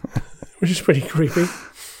 which is pretty creepy.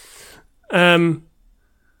 And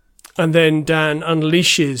then Dan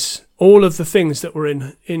unleashes all of the things that were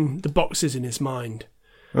in the boxes in his mind.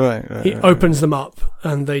 Right. He opens them up,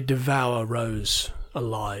 and they devour Rose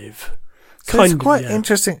alive. So it's quite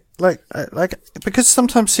interesting, like because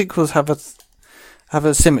sometimes sequels have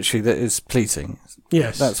a symmetry that is pleasing.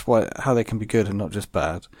 Yes, that's how they can be good and not just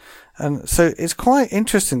bad. And so it's quite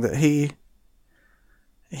interesting that he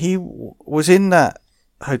was in that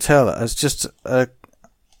hotel as just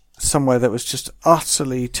somewhere that was just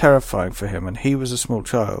utterly terrifying for him, and he was a small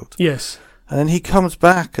child. Yes. And then he comes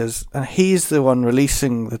back and he's the one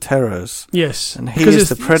releasing the terrors. Yes. And he is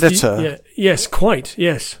the predator. Yes, quite.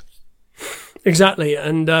 Yes. Exactly.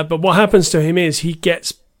 And but what happens to him is he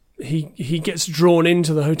gets drawn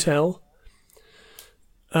into the hotel,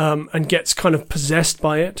 and gets kind of possessed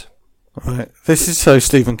by it. Right. This is so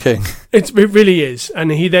Stephen King. It really is.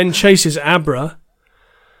 And he then chases Abra.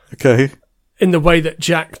 Okay. In the way that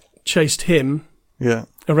Jack chased him. Yeah.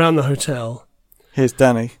 Around the hotel. Here's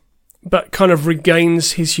Danny. But kind of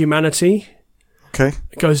regains his humanity. Okay.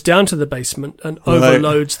 Goes down to the basement and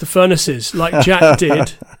overloads the furnaces like Jack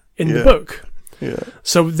did in the book. Yeah.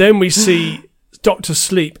 So then we see Dr.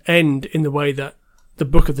 Sleep end in the way that the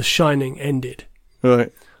book of The Shining ended.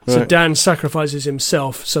 Right. So Right. Dan sacrifices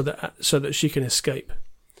himself so that she can escape.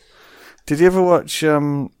 Did you ever watch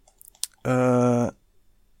the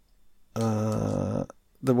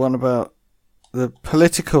one about the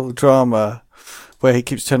political drama where he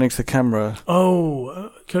keeps turning to the camera?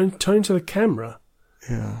 Oh, turning to the camera.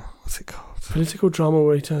 Yeah, what's it called? Political drama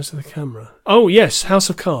where he turns to the camera. Oh yes, House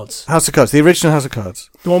of Cards. House of Cards, the original House of Cards.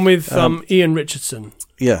 The one with Ian Richardson.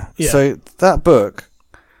 Yeah. Yeah. So that book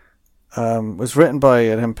was written by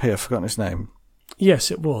an MP. I've forgotten his name.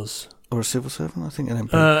 Yes, it was. Or a civil servant, I think, an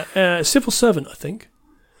MP. Civil servant, I think.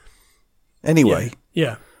 Anyway.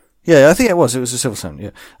 Yeah. Yeah, I think it was. It was a civil servant,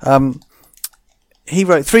 yeah. He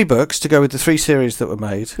wrote 3 books to go with the 3 series that were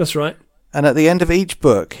made. That's right. And at the end of each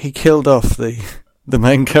book, he killed off the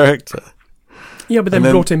main character. Yeah, but then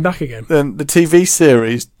brought him back again. Then the TV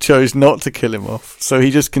series chose not to kill him off, so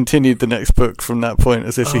he just continued the next book from that point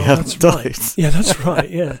as if he hadn't died. Right. Yeah, that's right.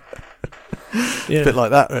 Yeah, a bit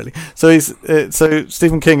like that, really. So so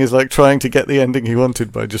Stephen King is like trying to get the ending he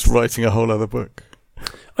wanted by just writing a whole other book.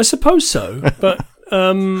 I suppose so, but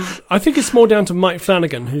I think it's more down to Mike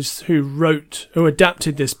Flanagan, who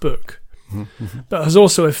adapted this book, but has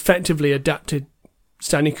also effectively adapted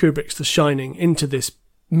Stanley Kubrick's The Shining into this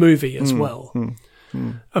movie as well,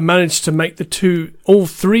 and managed to make all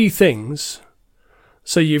 3 things.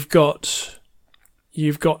 So you've got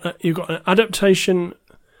an adaptation.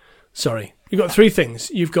 Sorry, you've got 3 things.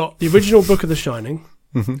 You've got the original book of The Shining.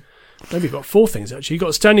 Mm-hmm. Maybe you've got 4 things actually. You've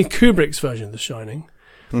got Stanley Kubrick's version of The Shining.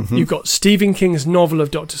 Mm-hmm. You've got Stephen King's novel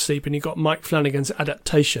of Dr. Sleep, and you've got Mike Flanagan's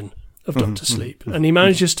adaptation of Dr. Sleep. And he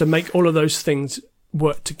manages to make all of those things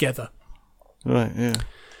work together. Right. Yeah.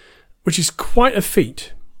 Which is quite a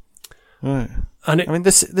feat. Right. And I mean,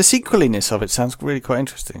 the sequeliness of it sounds really quite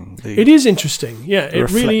interesting. It is interesting. Yeah, it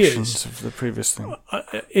really is. Reflections of the previous thing.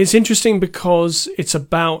 It's interesting because it's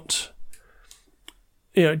about,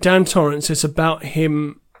 Dan Torrance. It's about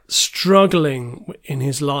him struggling in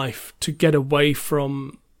his life to get away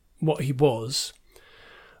from what he was,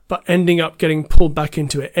 but ending up getting pulled back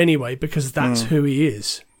into it anyway because that's who he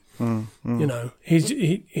is.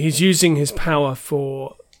 He's using his power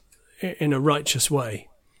in a righteous way.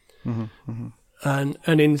 And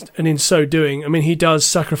in so doing, I mean, he does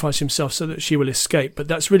sacrifice himself so that she will escape, but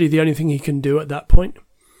that's really the only thing he can do at that point.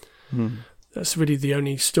 That's really the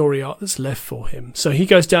only story arc that's left for him. So he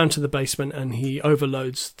goes down to the basement and he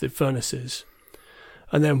overloads the furnaces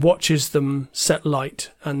and then watches them set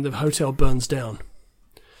light and the hotel burns down.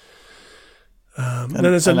 And then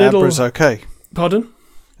there's a little... Abra's okay. Pardon?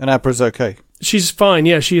 And Abra's okay. She's fine,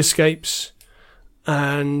 yeah, she escapes.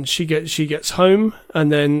 And she gets home,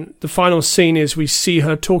 and then the final scene is we see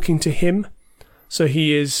her talking to him. So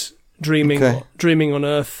he is dreaming on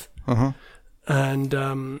Earth,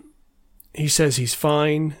 and he says he's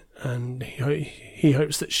fine, and he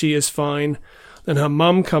hopes that she is fine. Then her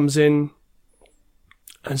mum comes in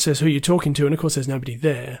and says, "Who are you talking to?" And of course, there's nobody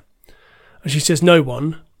there, and she says, "No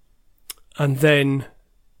one." And then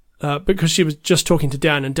because she was just talking to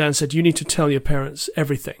Dan, and Dan said, "You need to tell your parents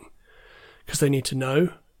everything." Because they need to know.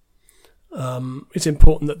 It's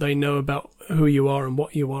important that they know about who you are and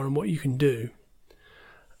what you can do.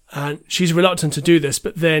 And she's reluctant to do this,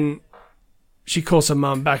 but then she calls her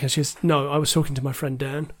mum back and she says, "No, I was talking to my friend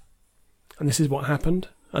Dan, and this is what happened."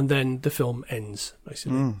 And then the film ends,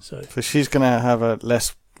 basically. So she's going to have a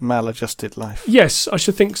less maladjusted life. Yes, I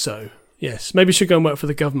should think so. Yes, maybe she'll go and work for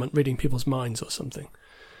the government, reading people's minds or something.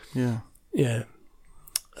 Yeah. Yeah.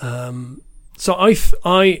 So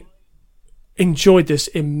I enjoyed this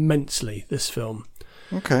immensely, this film.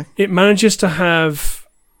 Okay. It manages to have,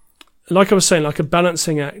 like I was saying, like a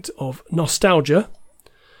balancing act of nostalgia,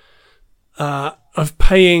 of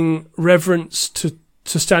paying reverence to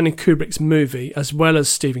Stanley Kubrick's movie as well as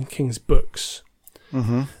Stephen King's books,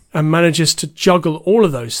 and manages to juggle all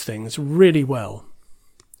of those things really well.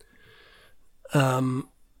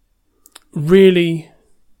 Really,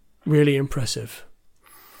 really impressive.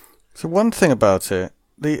 So one thing about it,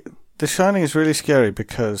 The Shining is really scary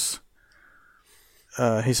because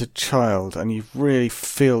he's a child and you really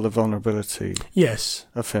feel the vulnerability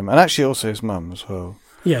of him. And actually also his mum as well.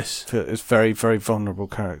 Yes. It's very, very vulnerable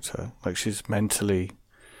character. Like she's mentally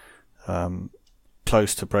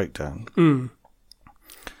close to breakdown.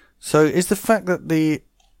 So is the fact that the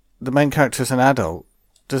main character is an adult,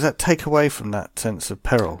 does that take away from that sense of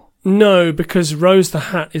peril? No, because Rose the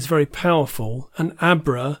Hat is very powerful and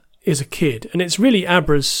Abra is a kid. And it's really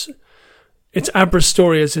Abra's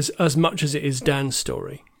story as much as it is Dan's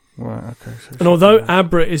story. Right, okay. So and although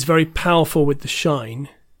Abra is very powerful with the shine,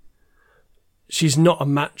 she's not a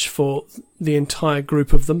match for the entire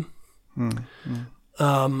group of them.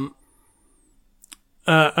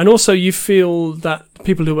 And also you feel that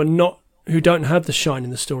people who don't have the shine in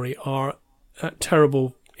the story are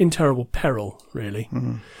in terrible peril, really.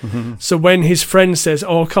 Mm-hmm. So when his friend says,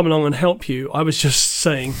 "Oh, come along and help you," I was just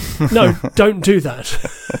saying, no, don't do that.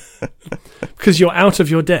 Because you're out of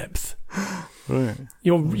your depth. Right.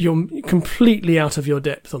 You're completely out of your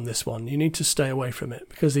depth on this one. You need to stay away from it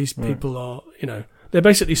because these people are, they're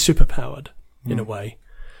basically superpowered in a way.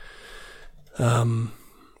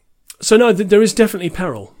 So no, there is definitely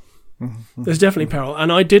peril. Mm-hmm. There's definitely peril.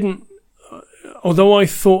 And I didn't, although I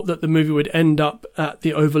thought that the movie would end up at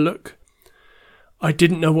the Overlook, I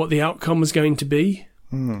didn't know what the outcome was going to be.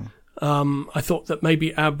 Mm. I thought that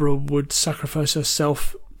maybe Abra would sacrifice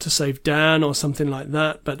herself to save Dan or something like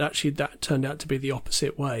that, but actually that turned out to be the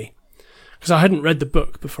opposite way. Because I hadn't read the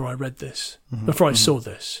book before I read this, before I saw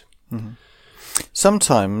this. Mm-hmm.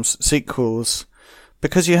 Sometimes sequels,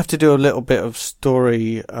 because you have to do a little bit of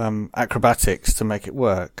story acrobatics to make it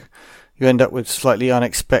work, you end up with slightly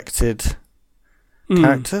unexpected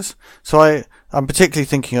characters. So I'm particularly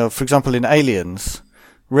thinking of, for example, in Aliens,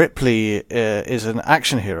 Ripley is an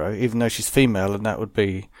action hero, even though she's female, and that would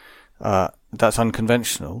be that's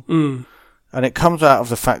unconventional. And it comes out of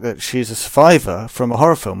the fact that she's a survivor from a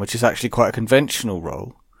horror film, which is actually quite a conventional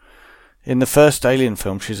role. In the first Alien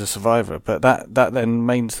film, she's a survivor, but that then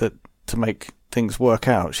means that to make things work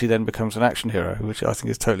out, she then becomes an action hero, which I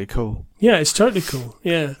think is totally cool. Yeah, it's totally cool.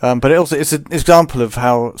 Yeah. But it's an example of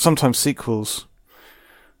how sometimes sequels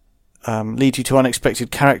lead you to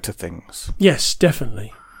unexpected character things. Yes,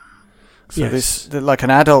 definitely. So like an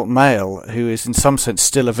adult male who is in some sense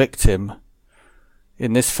still a victim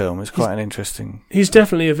in this film is quite an interesting. He's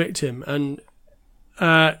definitely a victim,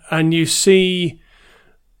 and you see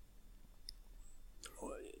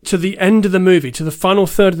to the end of the movie, to the final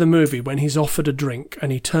third of the movie, when he's offered a drink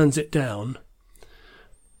and he turns it down.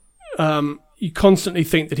 You constantly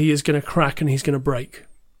think that he is going to crack and he's going to break,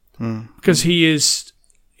 because he is,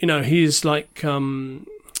 he is like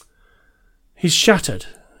he's shattered.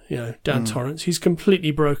 Dan Torrance, he's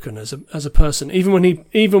completely broken as a person. Even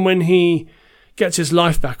when he gets his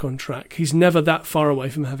life back on track, he's never that far away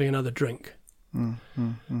from having another drink,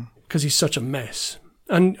 because he's such a mess.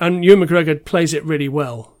 And Ewan McGregor plays it really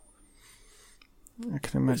well. I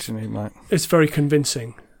can imagine he might. It's very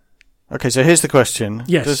convincing. Okay, so here's the question.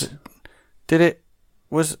 Yes. Did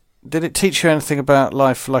it teach you anything about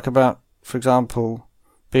life, like about, for example,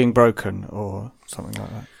 being broken or something like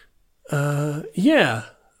that? Yeah.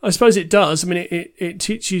 I suppose it does. I mean, it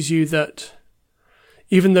teaches you that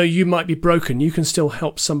even though you might be broken, you can still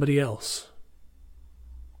help somebody else.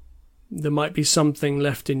 There might be something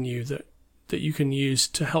left in you that you can use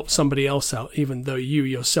to help somebody else out, even though you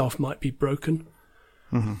yourself might be broken.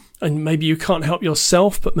 Mm-hmm. And maybe you can't help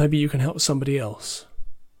yourself, but maybe you can help somebody else.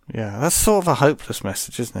 Yeah, that's sort of a hopeless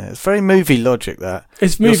message, isn't it? It's very movie logic, that.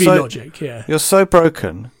 It's movie logic, yeah. You're so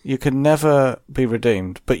broken, you can never be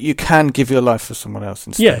redeemed, but you can give your life for someone else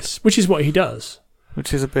instead. Yes, which is what he does.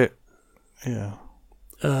 Which is a bit, yeah.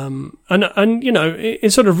 And in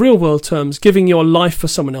sort of real world terms, giving your life for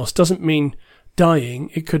someone else doesn't mean dying.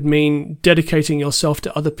 It could mean dedicating yourself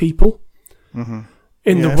to other people. Mm-hmm.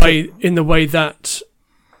 In the way that,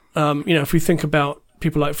 if we think about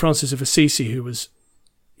people like Francis of Assisi, who was,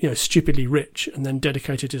 stupidly rich and then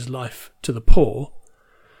dedicated his life to the poor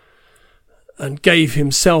and gave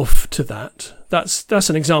himself to that. That's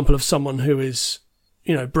an example of someone who is,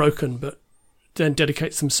 broken, but then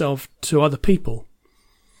dedicates themselves to other people.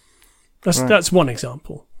 That's one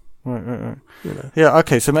example. Right. Yeah.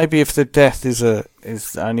 Okay. So maybe if the death is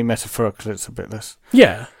only metaphorical, it's a bit less.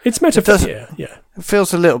 Yeah, it's metaphorical. Yeah. It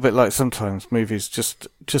feels a little bit like sometimes movies just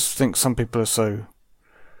think some people are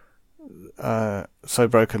so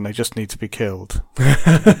broken they just need to be killed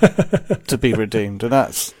to be redeemed, and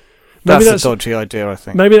that's a dodgy idea, I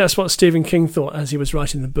think. Maybe that's what Stephen King thought as he was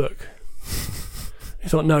writing the book. He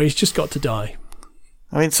thought, no, he's just got to die.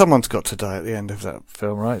 I mean, someone's got to die at the end of that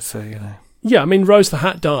film, right? So, Yeah, I mean, Rose the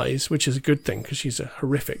Hat dies, which is a good thing because she's a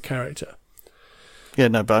horrific character. Yeah,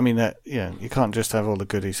 no, but I mean, you can't just have all the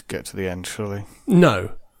goodies get to the end, surely.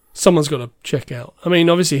 No, someone's got to check out. I mean,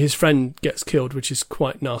 obviously his friend gets killed, which is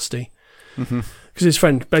quite nasty. Because his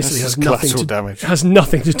friend basically has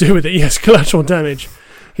nothing to do with it. Yes, collateral damage.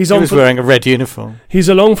 He was wearing a red uniform. He's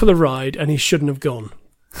along for the ride, and he shouldn't have gone.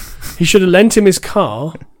 He should have lent him his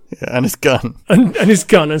car. Yeah, and his gun. And his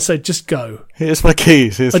gun, and said, just go. Here's my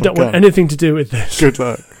keys. I don't want anything to do with this. Good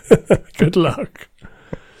luck. Good luck.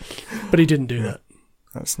 But he didn't do that.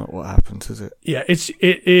 That's not what happens, is it? Yeah,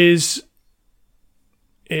 it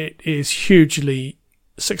is hugely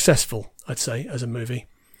successful, I'd say, as a movie.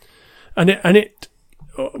 And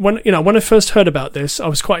when I first heard about this, I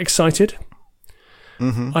was quite excited.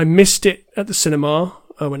 Mm-hmm. I missed it at the cinema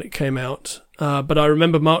when it came out, but I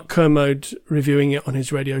remember Mark Kermode reviewing it on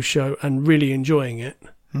his radio show and really enjoying it.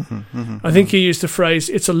 Mm-hmm, mm-hmm, I think he used the phrase,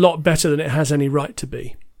 "It's a lot better than it has any right to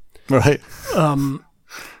be." Right.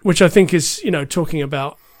 Which I think is, talking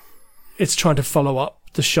about it's trying to follow up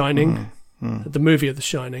The Shining, the movie of The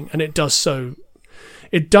Shining, and it does so.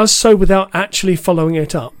 It does so without actually following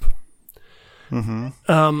it up,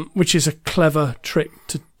 which is a clever trick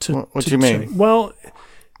to. What do you mean? Well,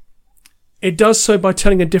 it does so by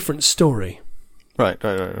telling a different story. Right.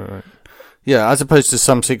 Yeah, as opposed to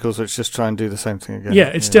some sequels which just try and do the same thing again. Yeah,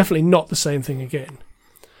 it's definitely not the same thing again.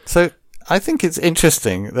 So I think it's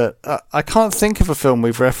interesting that I can't think of a film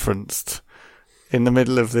we've referenced in the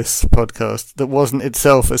middle of this podcast that wasn't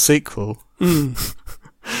itself a sequel.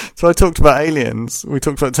 So I talked about Aliens, we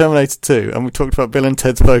talked about Terminator 2, and we talked about Bill and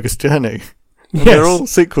Ted's Bogus Journey. And they're all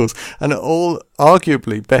sequels, and are all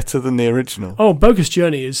arguably better than the original. Oh, Bogus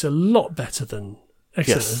Journey is a lot better than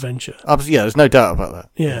Excellent Adventure. Yeah, there's no doubt about that.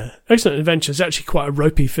 Yeah. Excellent Adventure is actually quite a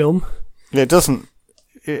ropey film. Yeah,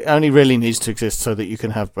 it only really needs to exist so that you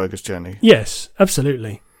can have Bogus Journey. Yes,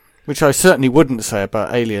 absolutely. Which I certainly wouldn't say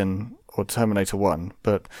about Alien or Terminator 1,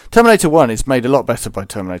 but Terminator 1 is made a lot better by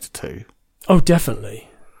Terminator 2. Oh, definitely.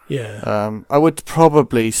 Yeah. I would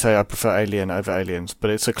probably say I prefer Alien over Aliens, but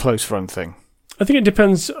it's a close run thing. I think it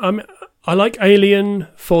depends. I like Alien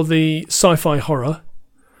for the sci-fi horror.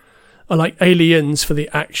 I like Aliens for the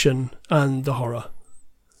action and the horror.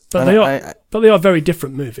 But they are very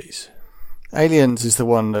different movies. Aliens is the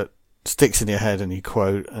one that sticks in your head and you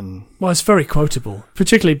quote and... Well, it's very quotable,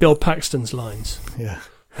 particularly Bill Paxton's lines. Yeah.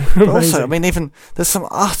 But also, I mean, even there's some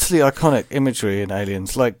utterly iconic imagery in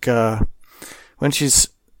Aliens, like when she's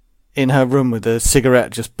in her room with a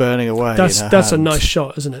cigarette just burning away. That's a nice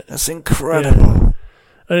shot, isn't it? That's incredible.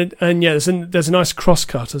 Yeah. And yeah, there's a nice cross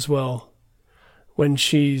cut as well when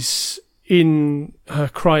she's in her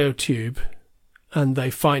cryotube and they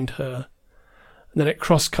find her, and then it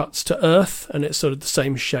cross cuts to Earth and it's sort of the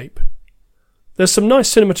same shape. There's some nice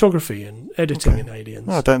cinematography and editing in Aliens.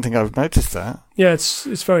 Well, I don't think I've noticed that. Yeah,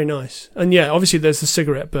 it's very nice. And yeah, obviously there's the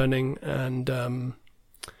cigarette burning, and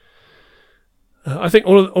I think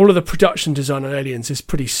all of the production design on Aliens is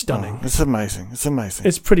pretty stunning. Oh, it's amazing.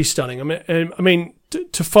 It's pretty stunning. I mean,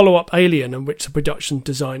 to follow up Alien, in which the production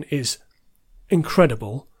design is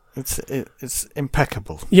incredible. It's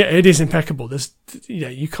impeccable. Yeah, it is impeccable.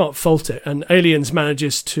 You can't fault it. And Aliens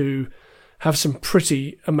manages to have some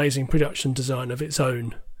pretty amazing production design of its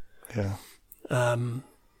own. Yeah.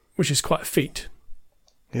 Which is quite a feat.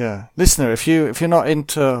 Yeah. Listener, if you're not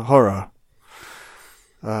into horror,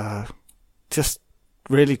 just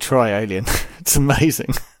really try Alien. It's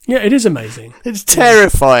amazing. Yeah, it is amazing. It's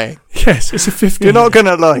terrifying. Yes, it's a 15. You're not going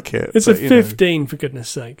to like it. It's a 15, for goodness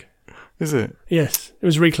sake. Is it? Yes, it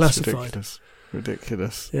was reclassified. It's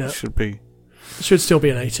ridiculous. Yeah. It should still be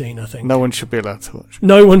an 18, I think. No one should be allowed to watch.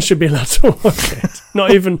 No one should be allowed to watch it.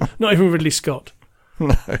 Not even Ridley Scott.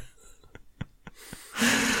 No.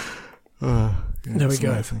 Yeah, there we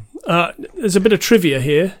go. There's a bit of trivia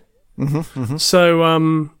here. Mm-hmm, mm-hmm.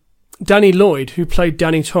 So, Danny Lloyd, who played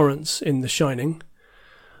Danny Torrance in The Shining,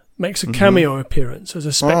 makes a cameo appearance as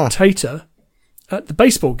a spectator at the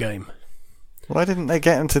baseball game. Why didn't they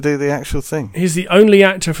get him to do the actual thing? He's the only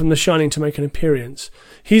actor from The Shining to make an appearance.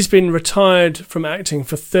 He's been retired from acting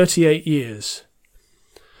for 38 years.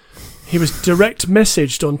 He was direct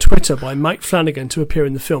messaged on Twitter by Mike Flanagan to appear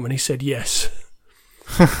in the film, and he said yes.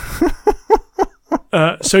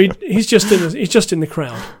 So he's just in the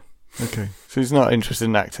crowd. Okay, so he's not interested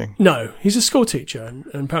in acting. No, he's a school teacher, and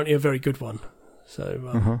apparently a very good one.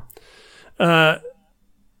 So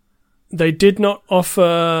they did not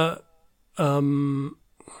offer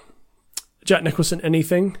Jack Nicholson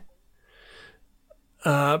anything,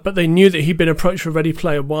 but they knew that he'd been approached for Ready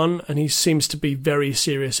Player One, and he seems to be very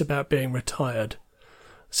serious about being retired.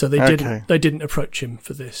 So they didn't approach him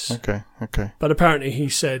for this. Okay. But apparently he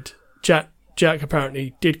said Jack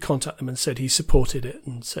apparently did contact them and said he supported it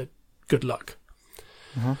and said good luck.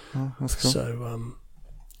 That's cool. So,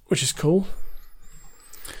 which is cool.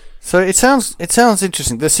 So it sounds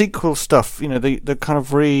interesting. The sequel stuff, the kind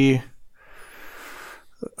of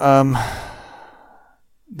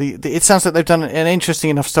it sounds like they've done an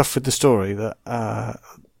interesting enough stuff with the story that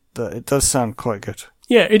it does sound quite good.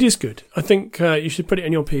 Yeah, it is good. I think you should put it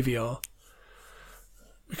in your PVR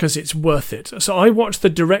because it's worth it. So I watched the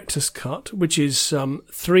director's cut, which is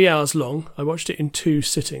 3 hours long. I watched it in 2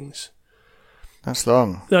 sittings. That's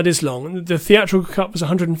long. That is long. The theatrical cut was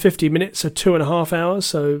 150 minutes, so 2.5 hours.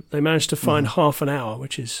 So they managed to find half an hour,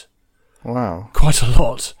 which is Wow. Quite a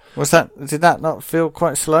lot. Did that not feel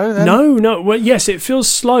quite slow then? No. Well, yes, it feels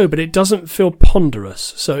slow, but it doesn't feel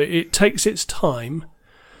ponderous. So it takes its time.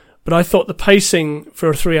 But I thought the pacing for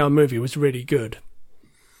a 3-hour movie was really good.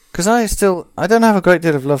 Because I don't have a great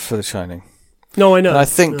deal of love for The Shining. No, I know.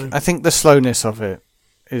 And I think the slowness of it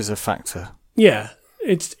is a factor. Yeah,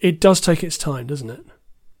 it does take its time, doesn't it?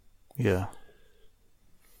 Yeah.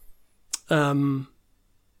 I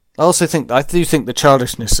do think the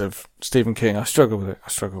childishness of Stephen King, I struggle with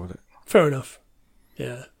it. Fair enough.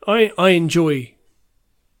 Yeah. I enjoy,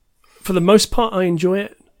 for the most part, I enjoy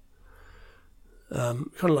it.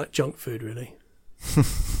 Kind of like junk food, really.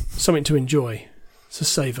 Something to enjoy. It's a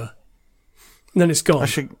savour. And then it's gone.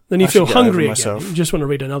 Then you feel hungry again. You just want to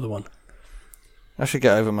read another one. I should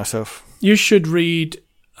get over myself. You should read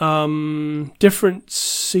Different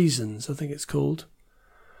Seasons, I think it's called,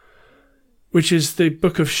 which is the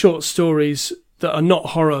book of short stories that are not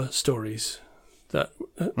horror stories that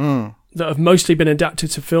have mostly been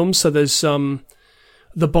adapted to films. So there's The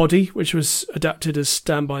Body, which was adapted as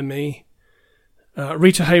Stand By Me,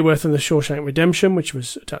 Rita Hayworth and the Shawshank Redemption, which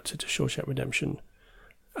was adapted to Shawshank Redemption,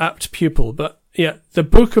 Apt Pupil. But yeah, the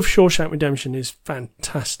book of Shawshank Redemption is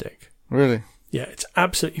fantastic. Really? Yeah, it's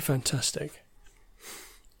absolutely fantastic.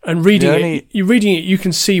 And reading it, you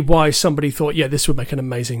can see why somebody thought, yeah, this would make an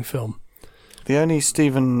amazing film. The only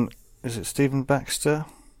Stephen Baxter?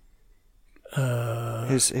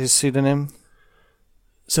 His pseudonym?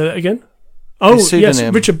 Say that again? Oh, yes,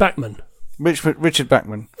 Richard Bachman. Richard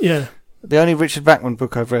Bachman. Yeah. The only Richard Bachman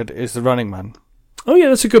book I've read is The Running Man. Oh, yeah,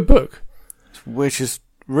 that's a good book. Which is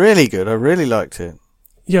really good. I really liked it.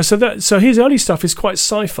 Yeah, so his early stuff is quite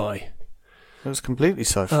sci-fi. It was completely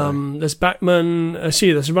sci-fi. There's Bachman,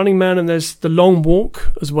 there's Running Man, and there's The Long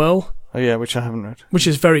Walk as well. Oh yeah, which I haven't read. Which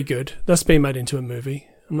is very good. That's being made into a movie.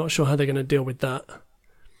 I'm not sure how they're going to deal with that.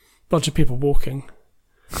 Bunch of people walking,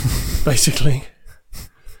 basically.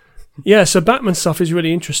 Yeah, so Bachman stuff is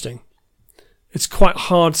really interesting. It's quite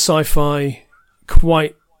hard sci-fi,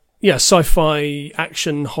 sci-fi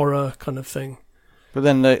action horror kind of thing. But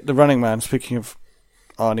then the Running Man, speaking of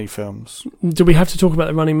Arnie films. Do we have to talk about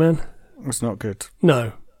The Running Man? It's not good.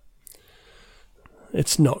 No.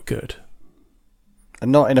 It's not good.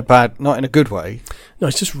 And not in a good way. No,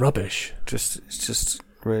 it's just rubbish. It's just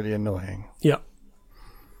really annoying. Yeah.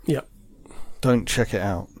 Yeah. Don't check it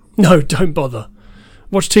out. No, don't bother.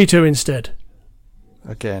 Watch T2 instead.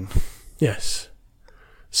 Again. Yes.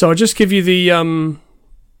 So I'll just give you the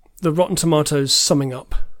Rotten Tomatoes summing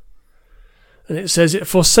up. And it says, it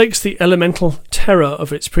forsakes the elemental terror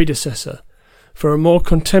of its predecessor for a more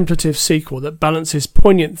contemplative sequel that balances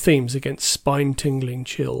poignant themes against spine-tingling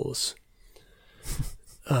chills.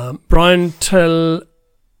 Brian Tallarico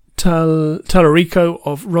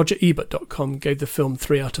of RogerEbert.com gave the film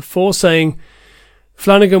 3 out of 4, saying,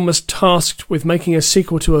 Flanagan was tasked with making a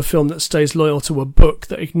sequel to a film that stays loyal to a book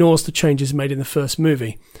that ignores the changes made in the first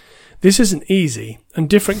movie. This isn't easy, and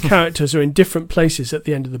different characters are in different places at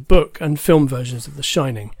the end of the book and film versions of The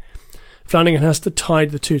Shining. Flanagan has to tie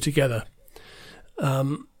the two together.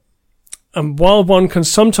 And while one can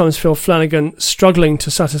sometimes feel Flanagan struggling to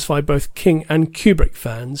satisfy both King and Kubrick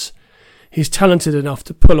fans, he's talented enough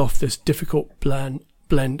to pull off this difficult blend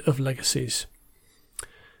of legacies.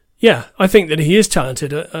 Yeah, I think that he is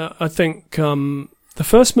talented. I think the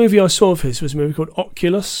first movie I saw of his was a movie called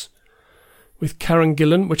Oculus with Karen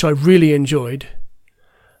Gillan, which I really enjoyed.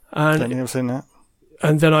 And don't you ever seen that?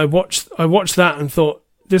 And then I watched that and thought,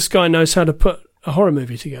 this guy knows how to put a horror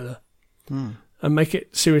movie together. And make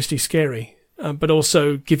it seriously scary, but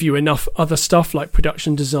also give you enough other stuff like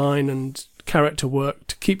production design and character work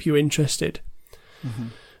to keep you interested.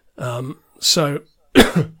 Mm-hmm. So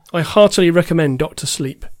I heartily recommend Dr.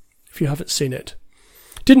 Sleep if you haven't seen it.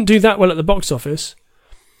 Didn't do that well at the box office.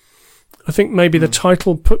 I think maybe the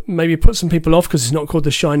title put some people off because it's not called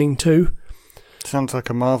The Shining 2. Sounds like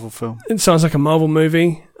a Marvel film. It sounds like a Marvel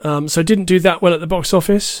movie. So didn't do that well at the box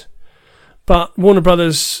office, but Warner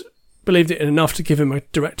Brothers believed it enough to give him a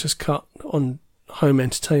director's cut on home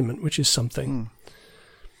entertainment, which is something.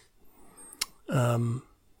 So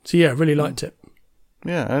yeah, really liked it.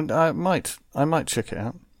 Yeah, and I might check it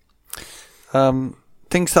out.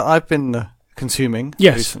 Things that I've been consuming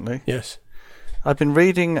recently. Yes. I've been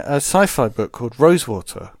reading a sci-fi book called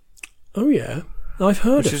Rosewater. Oh yeah, I've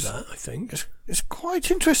heard of that. I think it's quite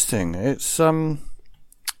interesting. It's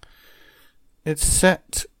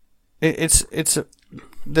set.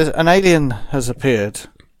 There's an alien has appeared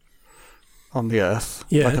on the Earth,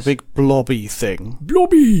 like a big blobby thing.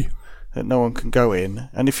 Blobby! That no one can go in.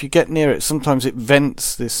 And if you get near it, sometimes it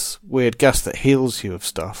vents this weird gas that heals you of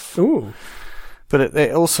stuff. Ooh. but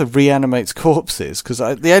it also reanimates corpses, because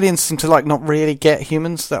the aliens seem to not really get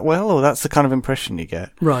humans that well, or that's the kind of impression you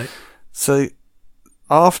get. Right. So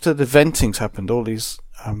after the venting's happened, all these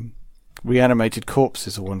reanimated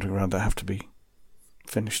corpses are wandering around that have to be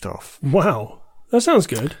finished off. Wow, that sounds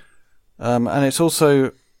good. And it's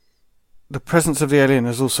also, the presence of the alien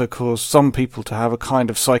has also caused some people to have a kind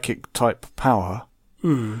of psychic type power,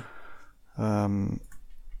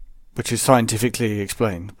 which is scientifically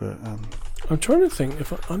explained. But I'm trying to think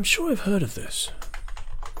I'm sure I've heard of this.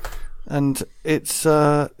 And it's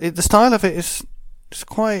the style of it is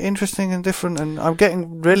quite interesting and different. And I'm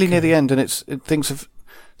getting really near the end, and things have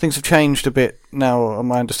changed a bit now on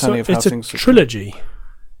my understanding of how things. It's a trilogy.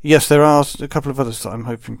 Yes, there are a couple of others that I'm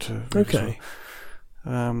hoping to. Okay.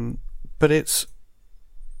 But it's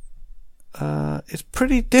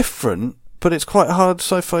pretty different, but it's quite hard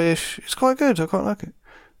sci-fi-ish. It's quite good. I quite like it.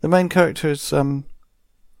 The main character is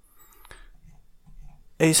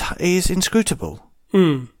inscrutable.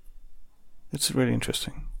 It's really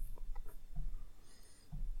interesting.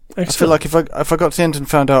 Excellent. I feel like if I got to the end and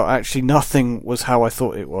found out actually nothing was how I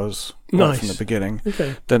thought it was right from the beginning,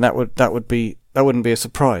 then that wouldn't be a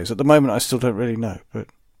surprise. At the moment, I still don't really know, but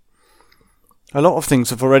a lot of things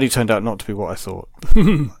have already turned out not to be what I thought.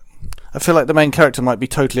 I feel like the main character might be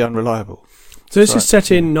totally unreliable. So this is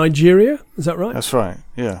set in Nigeria, is that right? That's right.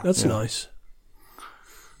 Yeah, that's nice.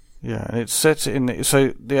 Yeah, and it's set in.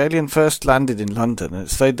 So the alien first landed in London, and it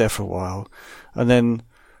stayed there for a while, and then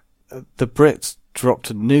the Brits dropped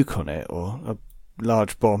a nuke on it, or a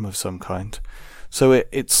large bomb of some kind. So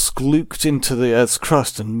it sklooked into the Earth's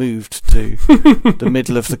crust and moved to the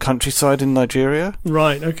middle of the countryside in Nigeria.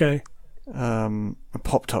 Right. Okay. And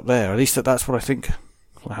popped up there. At least that's what I think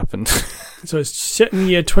happened. So it's set in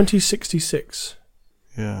the year 2066.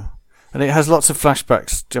 Yeah, and it has lots of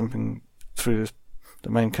flashbacks jumping through the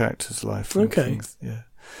main character's life. Okay. Things. Yeah.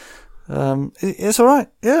 It's all right.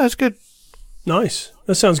 Yeah, it's good. Nice.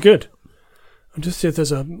 That sounds good. I'll just see if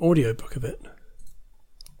there's an audio book of it.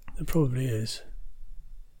 There probably is.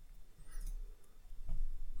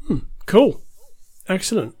 Cool.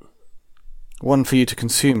 Excellent. One for you to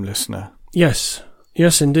consume, listener. Yes.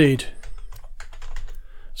 Yes, indeed.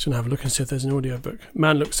 Just going to have a look and see if there's an audio book.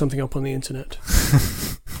 Man looked something up on the internet.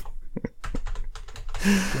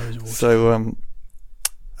 So,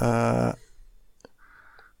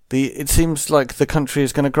 it seems like the country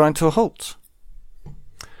is going to grind to a halt.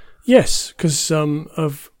 Yes, because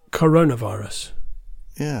of coronavirus.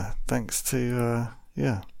 Yeah, thanks to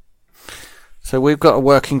So we've got a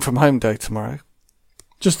working from home day tomorrow.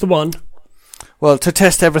 Just the one? Well, to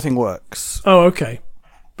test everything works. Oh, okay.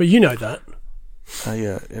 But you know that.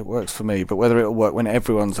 Yeah, it works for me, but whether it'll work when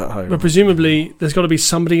everyone's at home. But presumably there's got to be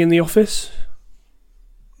somebody in the office?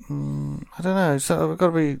 I don't know. So there's got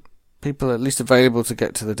to be people at least available to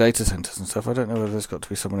get to the data centres and stuff. I don't know whether there's got to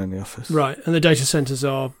be someone in the office. Right, and the data centres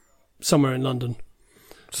are somewhere in London.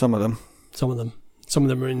 Some of them. Some of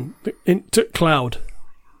them are in cloud.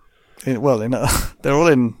 They're all in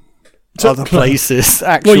other places.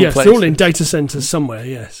 Actual places. They're all in data centres somewhere.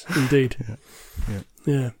 Yes, indeed.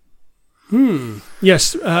 Yeah.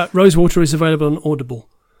 Yes, Rosewater is available on Audible.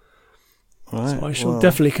 Right. So I shall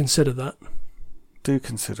definitely consider that. Do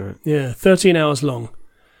consider it. Yeah, 13 hours long.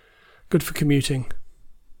 Good for commuting.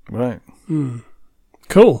 Right.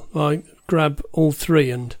 Cool. I grab all 3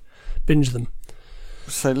 and binge them.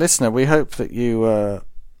 So, listener, we hope that you are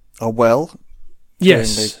well during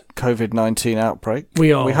the COVID-19 outbreak.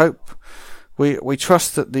 We are. We hope, we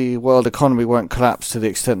trust that the world economy won't collapse to the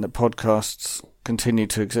extent that podcasts continue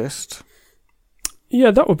to exist.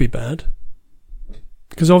 Yeah, that would be bad.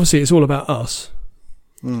 Because obviously it's all about us.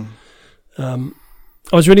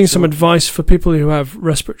 I was reading some advice for people who have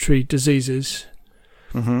respiratory diseases.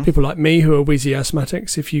 People like me who are wheezy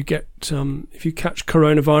asthmatics. If you catch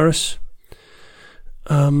coronavirus,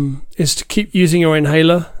 is to keep using your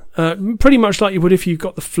inhaler, pretty much like you would if you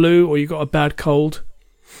got the flu or you got a bad cold.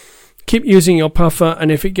 Keep using your puffer,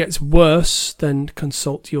 and if it gets worse, then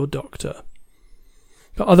consult your doctor.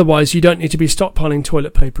 But otherwise, you don't need to be stockpiling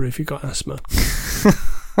toilet paper if you've got asthma.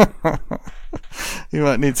 You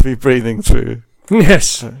might need to be breathing through.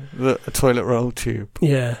 Yes. A toilet roll tube.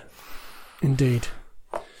 Yeah, indeed.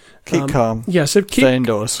 Keep calm. Yeah, so stay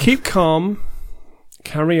indoors. Keep calm.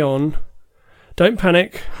 Carry on. Don't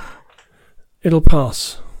panic. It'll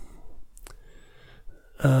pass.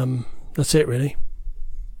 That's it, really.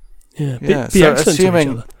 Yeah. Be so excellent to each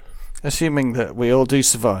other. Assuming that we all do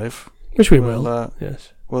survive, which we will.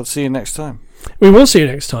 Yes. We'll see you next time. We will see you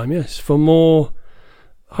next time. Yes, for more,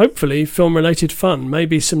 hopefully, film-related fun.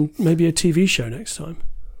 Maybe a TV show next time.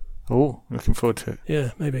 Oh, looking forward to it.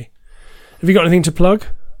 Yeah, maybe. Have you got anything to plug?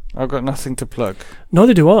 I've got nothing to plug.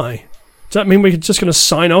 Neither do I. Does that mean we're just going to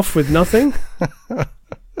sign off with nothing?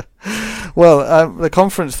 Well, the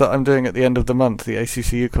conference that I'm doing at the end of the month, the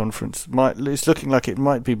ACCU conference, it's looking like it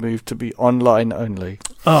might be moved to be online only.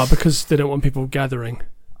 Ah, because they don't want people gathering.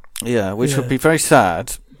 Yeah, which would be very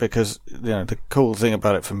sad, because the cool thing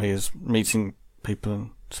about it for me is meeting people and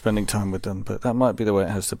spending time with them. But that might be the way it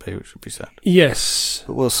has to be, which would be sad. Yes,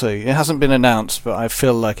 but we'll see. It hasn't been announced, but I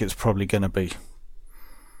feel like it's probably going to be.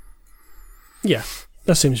 Yeah,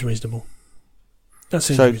 that seems reasonable.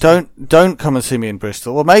 So don't come and see me in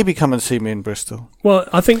Bristol, or maybe come and see me in Bristol. Well,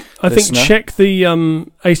 I think check the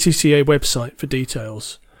ACCA website for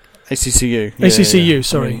details. ACCU,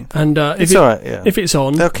 sorry. And it's all right. Yeah. If it's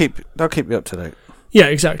on, they'll keep you up to date. Yeah,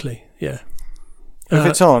 exactly. Yeah. If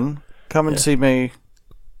it's on, come and see me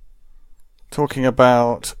talking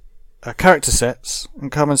about character sets, and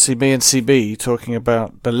come and see me and CB talking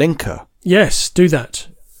about the linker. Yes, do that.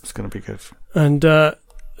 It's going to be good. And I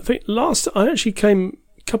think I actually came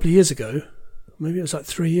a couple of years ago. Maybe it was like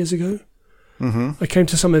 3 years ago. Mm-hmm. I came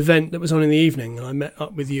to some event that was on in the evening, and I met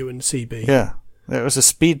up with you and CB. Yeah. It was a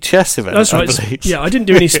speed chess event, That's right. I believe. Yeah, I didn't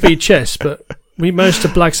do any speed chess, but we managed to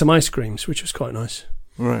blag some ice creams, which was quite nice.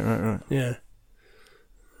 Right. Yeah.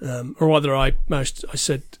 Or rather, I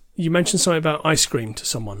said, you mentioned something about ice cream to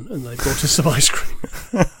someone, and they brought us some ice cream.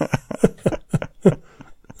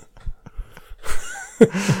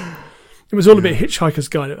 It was all a bit Hitchhiker's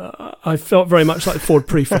Guide. I felt very much like Ford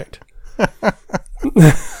Prefect.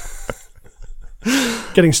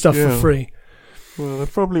 Getting stuff for free. Well, there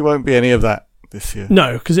probably won't be any of that this year.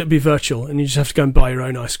 No, because it'll be virtual, and you just have to go and buy your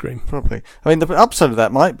own ice cream. Probably. I mean, the upside of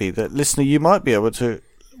that might be that, listener, you might be able to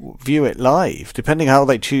view it live, depending how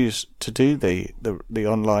they choose to do the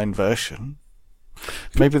online version.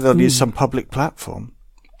 Maybe they'll use some public platform.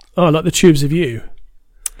 Oh, like the Tubes of You.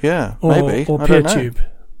 Yeah, or, maybe. Or PeerTube.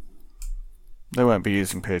 They won't be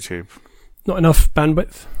using PeerTube. Not enough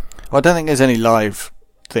bandwidth? Well, I don't think there's any live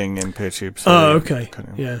thing in PeerTube. So okay.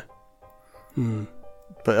 Yeah.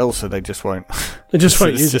 But also, they just won't. They just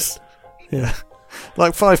won't use it. Yeah.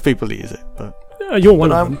 Like 5 people use it. But you're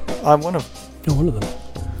one of them. I'm one of them. You're one of them.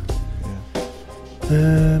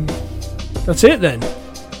 Yeah. That's it then.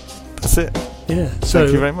 That's it. Yeah.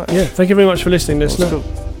 Thank you very much. Yeah. Thank you very much for listeling, listener. Cool.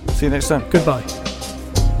 See you next time. Goodbye.